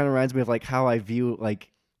character kind of reminds me of like how I view like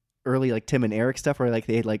early like Tim and Eric stuff, where like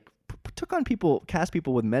they like took on cast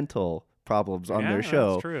people with mental problems on their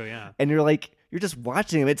show. That's true, yeah. And you're just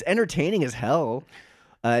watching them. It's entertaining as hell.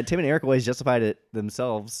 Tim and Eric always justified it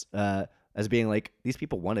themselves as being like, these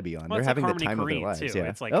people want to be on. They're having the time of their lives. Too. Yeah.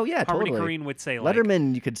 It's like, oh yeah, Harmony totally. Korine would say, like,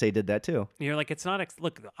 Letterman, you could say, did that too. You're like, it's not.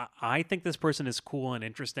 Look, I think this person is cool and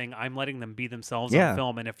interesting. I'm letting them be themselves on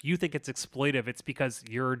film. And if you think it's exploitive, it's because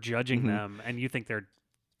you're judging them and you think they're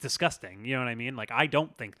disgusting. You know what I mean? Like, I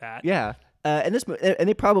don't think that. Yeah. And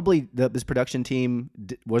they probably this production team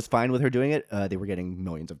was fine with her doing it. They were getting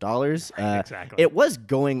millions of dollars. Exactly. It was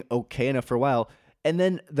going okay enough for a while. And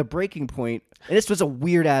then the breaking point, and this was a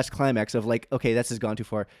weird ass climax of like, okay, this has gone too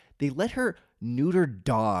far. They let her neuter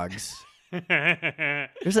dogs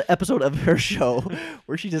There's an episode of her show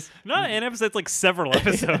where she just not an episode, it's like several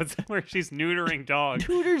episodes where she's neutering dogs.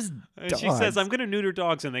 Neuters And dogs. she says, "I'm going to neuter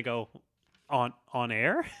dogs," and they go, "On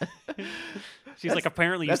air?" She's like,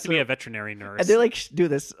 apparently used to be a veterinary nurse. And they like do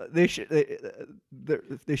this. They show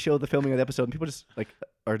the filming of the episode, and people just like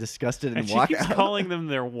are disgusted and she walk keeps out. calling them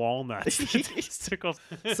their walnuts.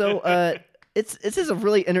 So it's just a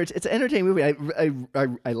really it's an entertaining movie.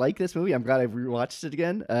 I like this movie. I'm glad I rewatched it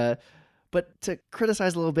again. But to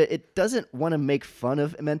criticize a little bit, it doesn't want to make fun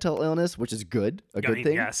of mental illness, which is good, a good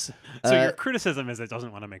thing. Yes. So your criticism is it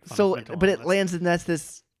doesn't want to make fun of mental but illness. it lands in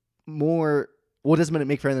this more. Well, it doesn't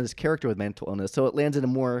make fun of this character with mental illness, so it lands in a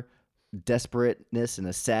more desperateness and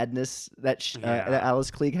a sadness that that Alice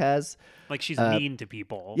Klieg has. Like she's mean to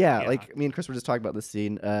people. Yeah, like me and Chris were just talking about this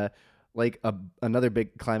scene. Another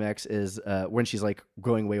big climax is when she's like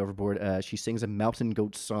going way overboard. She sings a mountain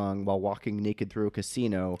goat song while walking naked through a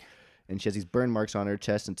casino, and she has these burn marks on her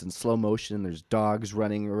chest. And it's in slow motion. There's dogs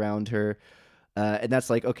running around her, and that's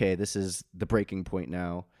like, okay, this is the breaking point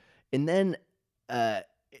now. And then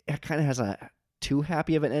it kind of has a too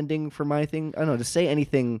happy of an ending for my thing. I don't know, to say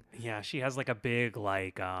anything. Yeah, she has like a big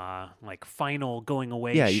like final going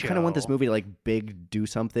away. Yeah, you show. kind of want this movie to like big do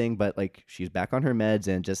something, but like she's back on her meds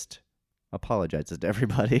and just apologizes to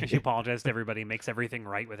everybody. She apologizes to everybody, makes everything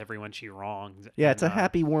right with everyone she wronged. Yeah, and, it's a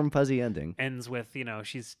happy, warm, fuzzy ending. Ends with,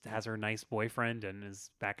 she's has her nice boyfriend and is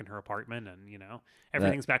back in her apartment, and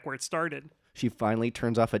everything's back where it started. She finally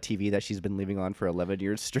turns off a TV that she's been leaving on for 11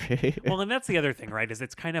 years straight. Well, and that's the other thing, right? Is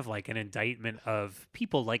it's kind of like an indictment of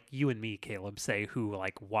people like you and me, Caleb, say, who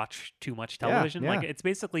like watch too much television. Yeah. Like it's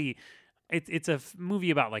basically it's a movie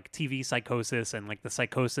about like TV psychosis and like the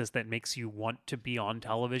psychosis that makes you want to be on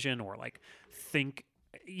television or like think,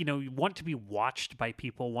 you want to be watched by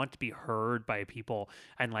people, want to be heard by people,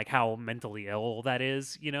 and like how mentally ill that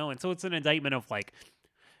is, and so it's an indictment of like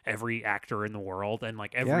every actor in the world and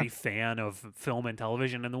like every fan of film and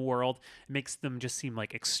television in the world. It makes them just seem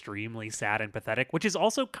like extremely sad and pathetic, which is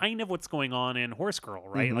also kind of what's going on in Horse Girl,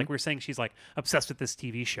 right? Mm-hmm. Like we're saying she's like obsessed with this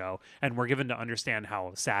TV show, and we're given to understand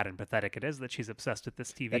how sad and pathetic it is that she's obsessed with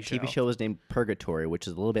this TV show. That TV show is named Purgatory, which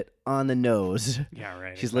is a little bit on the nose. Yeah,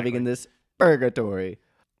 right. She's living in this purgatory.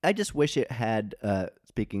 I just wish it had,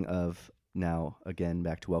 speaking of now, again,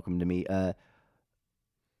 back to Welcome to Me,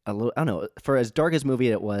 a little, I don't know, for as dark as movie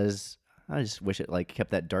it was, I just wish it like kept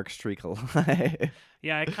that dark streak alive.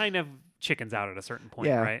 Yeah, it kind of chickens out at a certain point,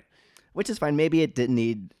 right? Which is fine. Maybe it didn't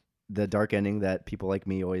need the dark ending that people like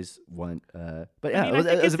me always want. But yeah, I mean,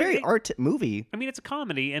 it was a very art movie. I mean, it's a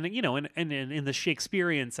comedy, and in the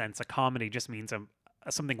Shakespearean sense, a comedy just means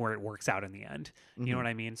something where it works out in the end. You know what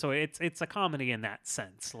I mean? So it's a comedy in that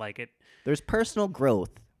sense. Like there's personal growth.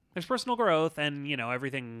 There's personal growth, and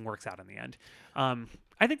everything works out in the end.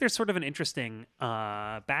 I think there's sort of an interesting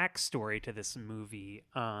backstory to this movie.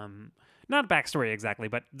 Not a backstory exactly,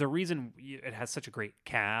 but the reason it has such a great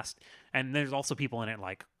cast, and there's also people in it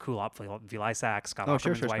like Kulap Vilaysack, Scott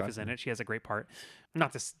Aukerman's wife is in it. She has a great part.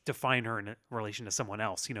 Not to define her in relation to someone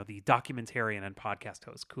else, the documentarian and podcast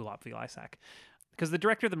host Kulap Vilaysack. Because the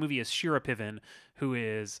director of the movie is Shira Piven, who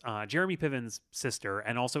is Jeremy Piven's sister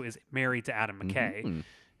and also is married to Adam McKay. Mm-hmm.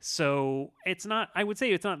 So I would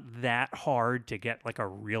say it's not that hard to get like a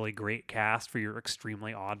really great cast for your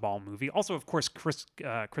extremely oddball movie. Also, of course,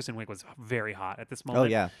 Kristen Wiig was very hot at this moment. Oh,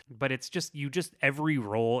 yeah. But it's just, every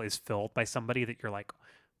role is filled by somebody that you're like,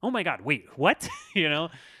 oh my God, wait, what? I'm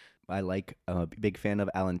a big fan of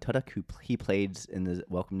Alan Tudyk, who he played in the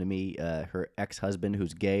Welcome to Me, her ex-husband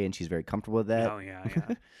who's gay, and she's very comfortable with that. Oh, yeah.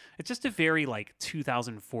 It's just a very,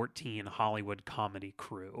 2014 Hollywood comedy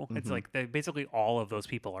crew. Mm-hmm. It's like basically all of those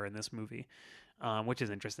people are in this movie, which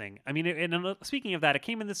is interesting. I mean, and speaking of that, it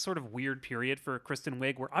came in this sort of weird period for Kristen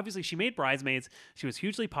Wiig, where obviously she made Bridesmaids, she was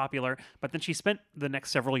hugely popular, but then she spent the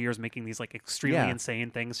next several years making these extremely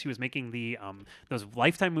insane things. She was making the those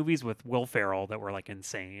Lifetime movies with Will Ferrell that were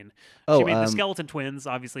insane. She made the Skeleton Twins,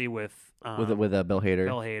 obviously with Bill Hader.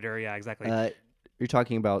 Bill Hader, yeah, exactly. You're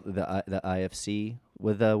talking about the IFC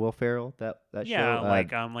with Will Ferrell, that show?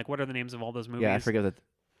 Yeah, what are the names of all those movies? Yeah, I forget that.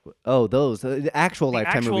 Oh, those the actual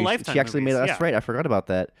Lifetime movies. Lifetime she actually movies, made. That's right. I forgot about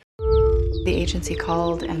that. The agency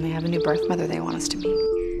called, and they have a new birth mother they want us to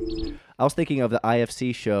meet. I was thinking of the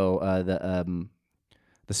IFC show,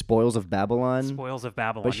 the Spoils of Babylon. Spoils of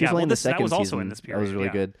Babylon. But she's only in the second that was also season. in this period. That was really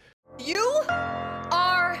good. You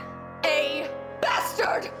are a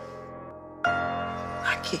bastard!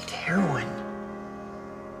 I kicked heroin.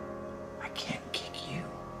 I can't kick you.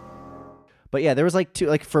 But yeah, there was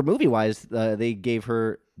two, for movie wise, they gave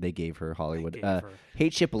her Hollywood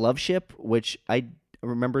Hate Ship, Love Ship, which I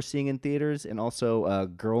remember seeing in theaters, and also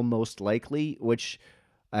Girl Most Likely, which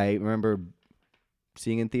I remember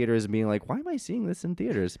seeing in theaters and being like, why am I seeing this in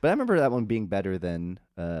theaters? But I remember that one being better than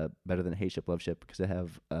Hate Ship, Love Ship, because they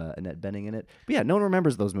have Annette Bening in it. But yeah, no one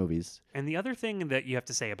remembers those movies. And the other thing that you have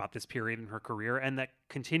to say about this period in her career, and that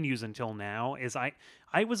continues until now, is I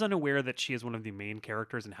was unaware that she is one of the main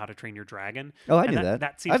characters in How to Train Your Dragon. Oh, I knew that.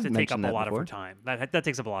 That seems I've to take up mentioned a that lot before. of her time. That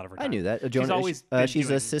takes up a lot of her time. I knew that. She's always been she's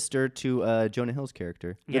doing, a sister to Jonah Hill's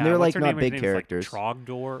character. Yeah, and they're what's like her not name? Her big name's, characters. Like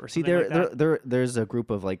Trogdor or See, something like that. there's a group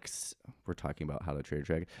of like we're talking about How to Train Your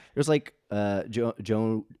Dragon. There's like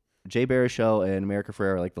Jay Baruchel and America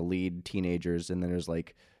Ferrera are like the lead teenagers, and then there's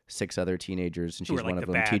like 6 other teenagers, and Who she's are, like, one of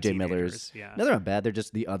the them. bad T.J. teenagers, Miller's. yeah. No, they're not bad. They're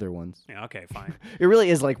just the other ones. Yeah, okay, fine. It really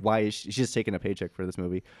is like why she's just taking a paycheck for this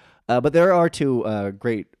movie. But there are 2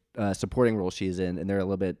 great supporting roles she's in, and they're a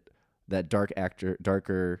little bit that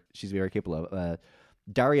darker. She's very capable of.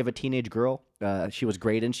 Diary of a Teenage Girl. She was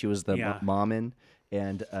great in. She was the mom in,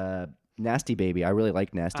 and Nasty Baby. I really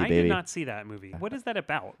like Nasty Baby. I did not see that movie. What is that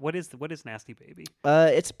about? What is Nasty Baby?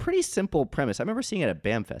 It's a pretty simple premise. I remember seeing it at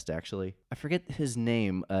BAMFest, actually. I forget his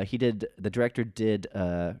name. The director did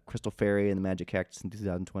Crystal Fairy and the Magic Cactus in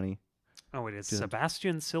 2020. Oh, it is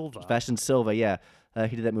Sebastian Silva. Sebastian Silva, yeah.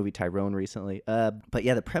 He did that movie Tyrone recently. But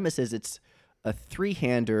yeah, the premise is it's a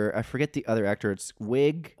 3-hander. I forget the other actor. It's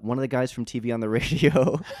Wig, one of the guys from TV on the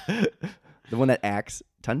Radio. The one that acts.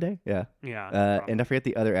 Tunde? Yeah. Yeah. And I forget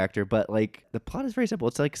the other actor, but like the plot is very simple.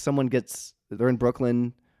 It's like they're in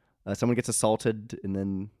Brooklyn, someone gets assaulted, and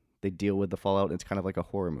then they deal with the fallout. And it's kind of like a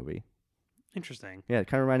horror movie. Interesting. Yeah, it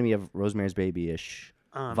kind of reminded me of Rosemary's Baby-ish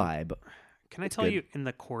vibe. Can I tell you, in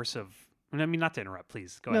the course of, I mean, not to interrupt,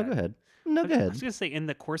 please go No, ahead. go ahead. No, go I ahead. was going to say, in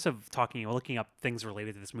the course of looking up things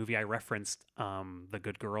related to this movie, I referenced The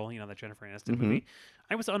Good Girl, that Jennifer Aniston movie.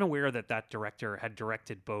 I was unaware that director had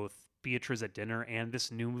directed both Beatriz at Dinner and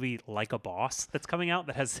this new movie Like a Boss that's coming out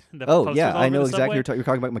that has the posters all I over know the exactly. subway. You're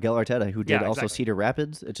talking about Miguel Arteta, who did also exactly. Cedar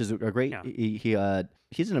Rapids, which is a great. Yeah.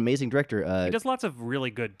 He's an amazing director. He does lots of really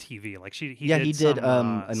good TV. Like he did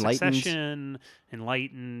some, Enlightened. Succession,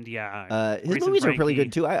 Enlightened. Yeah, his movies are really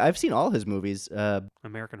good too. I've seen all his movies.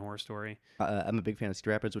 American Horror Story. I'm a big fan of Cedar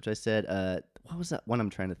Rapids, which I said. What was that one I'm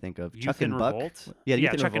trying to think of? Youth Chuck in and Buck. Revolt? Yeah, Yeah,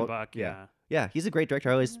 Youth in Chuck and Revolt. Buck, yeah. Yeah, he's a great director.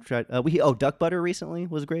 I always tried. Duck Butter recently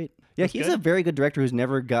was great. Yeah, That's he's good. a very good director who's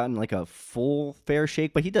never gotten like a full fair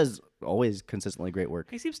shake, but he does always consistently great work.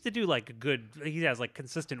 He seems to do like good. He has like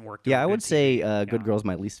consistent work. Yeah, doing I would good say TV. Good Girl's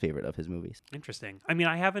my least favorite of his movies. Interesting. I mean,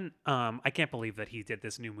 I haven't. I can't believe that he did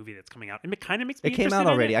this new movie that's coming out. It kind of makes me. It came out interested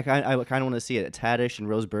in already. it. I kind of want to see it. It's Haddish and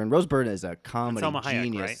Rose Byrne. Rose Byrne is a comedy Salma Hayek,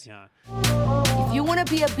 genius. right? Yeah. If you want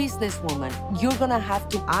to be a businesswoman, you're gonna have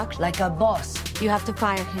to act like a boss. You have to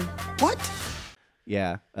fire him. What?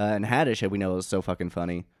 Yeah, and Haddish, we know, is so fucking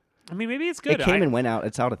funny. I mean, maybe it's good. It came and went out.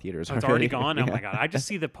 It's out of theaters. Oh, it's already gone. Oh Yeah. my god! I just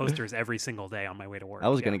see the posters every single day on my way to work. I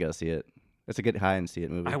was gonna go see it. It's a good high and see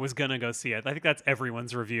it movie. I was gonna go see it. I think that's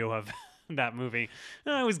everyone's review of that movie.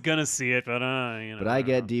 I was gonna see it, but But I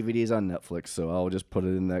get DVDs on Netflix, so I'll just put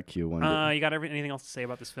it in that queue one day. You got anything else to say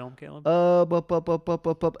about this film, Caleb?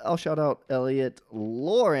 I'll shout out Elliot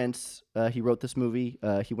Lawrence. He wrote this movie.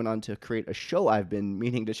 He went on to create a show I've been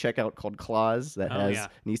meaning to check out called Claws that has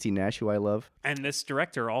Niecy Nash, who I love. And this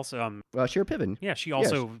director also, Shira Piven. Yeah, she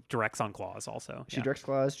also directs on Claws. Also, she directs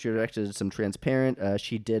Claws. She directed some Transparent.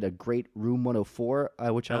 She did a great Room 104,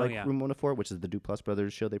 which I like. Room 104, which is the Duplass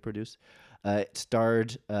Brothers show they produce. It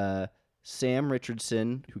starred Sam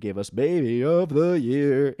Richardson, who gave us Baby of the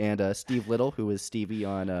Year, and Steve Little, who is Stevie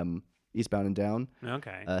on Eastbound and Down.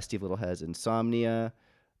 Okay. Steve Little has insomnia.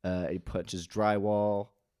 He punches the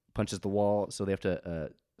wall, so they have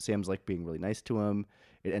to. Sam's like being really nice to him.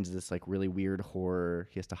 It ends this like really weird horror.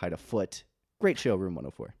 He has to hide a foot. Great show, Room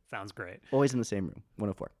 104. Sounds great. Always in the same room,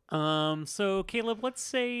 104. So Caleb, let's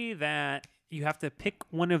say that you have to pick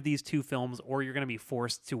one of these two films, or you're going to be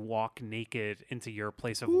forced to walk naked into your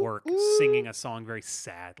place of work, singing a song very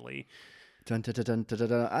sadly. Dun, dun, dun, dun, dun, dun,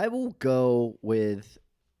 dun. I will go with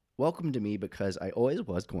Welcome to Me because I always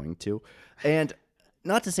was going to, and.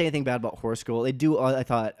 Not to say anything bad about Horror School. They do. I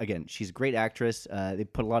thought, again, she's a great actress. They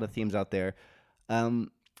put a lot of themes out there. And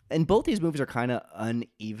both these movies are kind of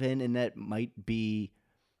uneven, and that might be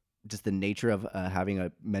just the nature of having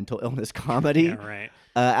a mental illness comedy. Yeah, right.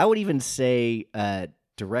 I would even say,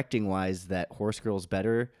 directing-wise, that Horse Girl's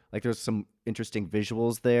better. Like, there's some interesting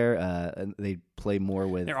visuals there. And they play more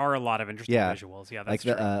with... There are a lot of interesting visuals. Yeah, that's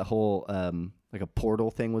like true. The whole, like a portal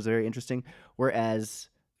thing was very interesting. Whereas...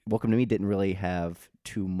 Welcome to Me didn't really have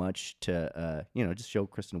too much to, just show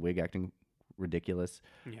Kristen Wiig acting ridiculous.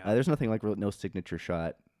 Yeah. There's nothing like no signature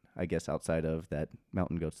shot, I guess, outside of that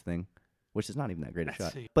Mountain Goats thing. which is not even that great a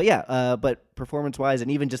That's- shot. But yeah, but performance-wise and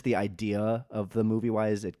even just the idea of the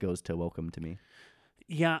movie-wise, it goes to Welcome to Me.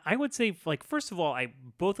 Yeah, I would say, like, first of all,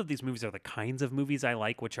 both of these movies are the kinds of movies I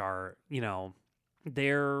like, which are,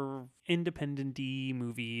 they're independent-y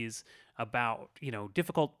movies about,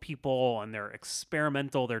 difficult people, and they're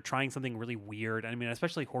experimental. They're trying something really weird. I mean,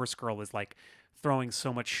 especially Horse Girl is like throwing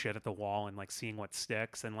so much shit at the wall and like seeing what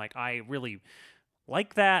sticks. And like, I really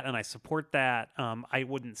like that and I support that. I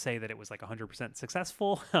wouldn't say that it was like 100%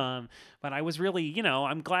 successful, but I was really,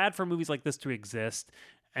 I'm glad for movies like this to exist.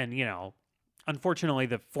 And, unfortunately,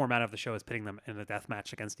 the format of the show is pitting them in a death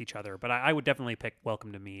match against each other. But I would definitely pick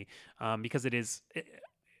Welcome to Me because it is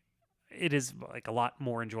like a lot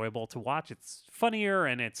more enjoyable to watch. It's funnier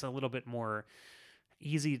and it's a little bit more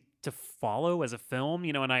easy to follow as a film,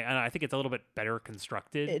 and I think it's a little bit better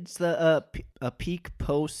constructed. It's the a peak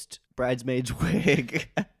post Bridesmaids wig.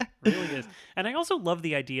 Really is. And I also love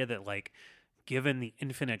the idea that, like, given the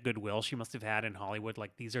infinite goodwill she must have had in Hollywood,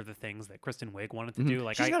 like, these are the things that Kristen Wiig wanted to do.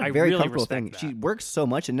 Like, She's got I a very really comfortable respect thing. that. She works so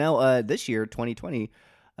much, and now this year, 2020,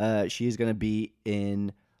 she's going to be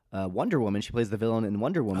in Wonder Woman. She plays the villain in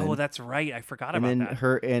Wonder Woman. Oh, that's right. I forgot and about then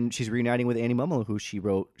that. and she's reuniting with Annie Mummel, who she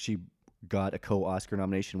got a co-Oscar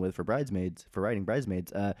nomination with for writing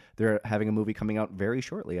Bridesmaids. They're having a movie coming out very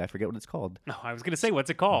shortly. I forget what it's called. No, I was going to say,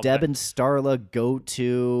 what's it called? Deb and Starla go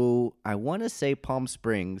to, I want to say Palm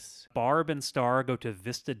Springs. Barb and Star go to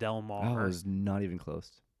Vista Del Mar. Oh, I was not even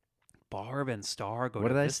close. Barb and Star go What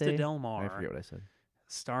to did I Vista say? Del Mar. I forget what I said.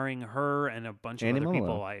 Starring her and a bunch Annie of other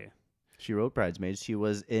Mummel. people. She wrote Bridesmaids. She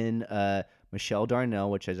was in Michelle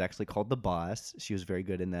Darnell, which is actually called The Boss. She was very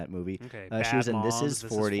good in that movie. Okay. She was in Bad This Moms, Is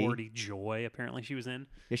 40. 40 Joy, apparently she was in.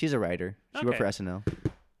 Yeah, she's a writer. She worked for SNL.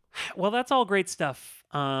 Well, that's all great stuff.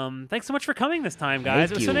 Thanks so much for coming this time, guys.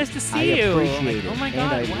 Thank it was so you. nice to see I you. appreciate Oh it. my And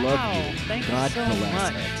God! I Wow! love you. Thank God you so bless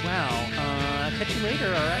much. it. Wow. Catch you later.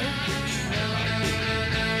 All right.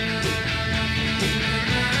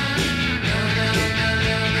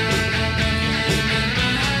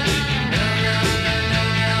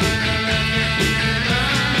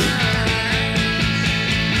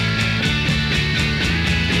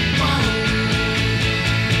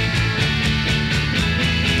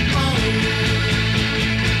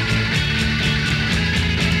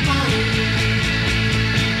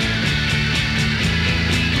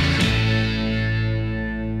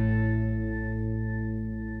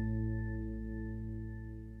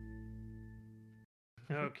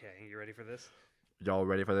 Okay, you ready for this? Y'all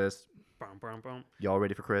ready for this? Boom, boom, boom. Y'all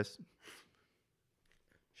ready for Chris?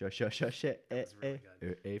 Shush. was really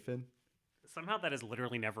Ethan. Somehow that has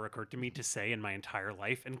literally never occurred to me to say in my entire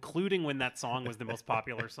life, including when that song was the most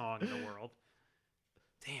popular song in the world.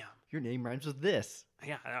 Damn. Your name rhymes with this.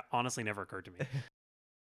 Yeah, that honestly never occurred to me.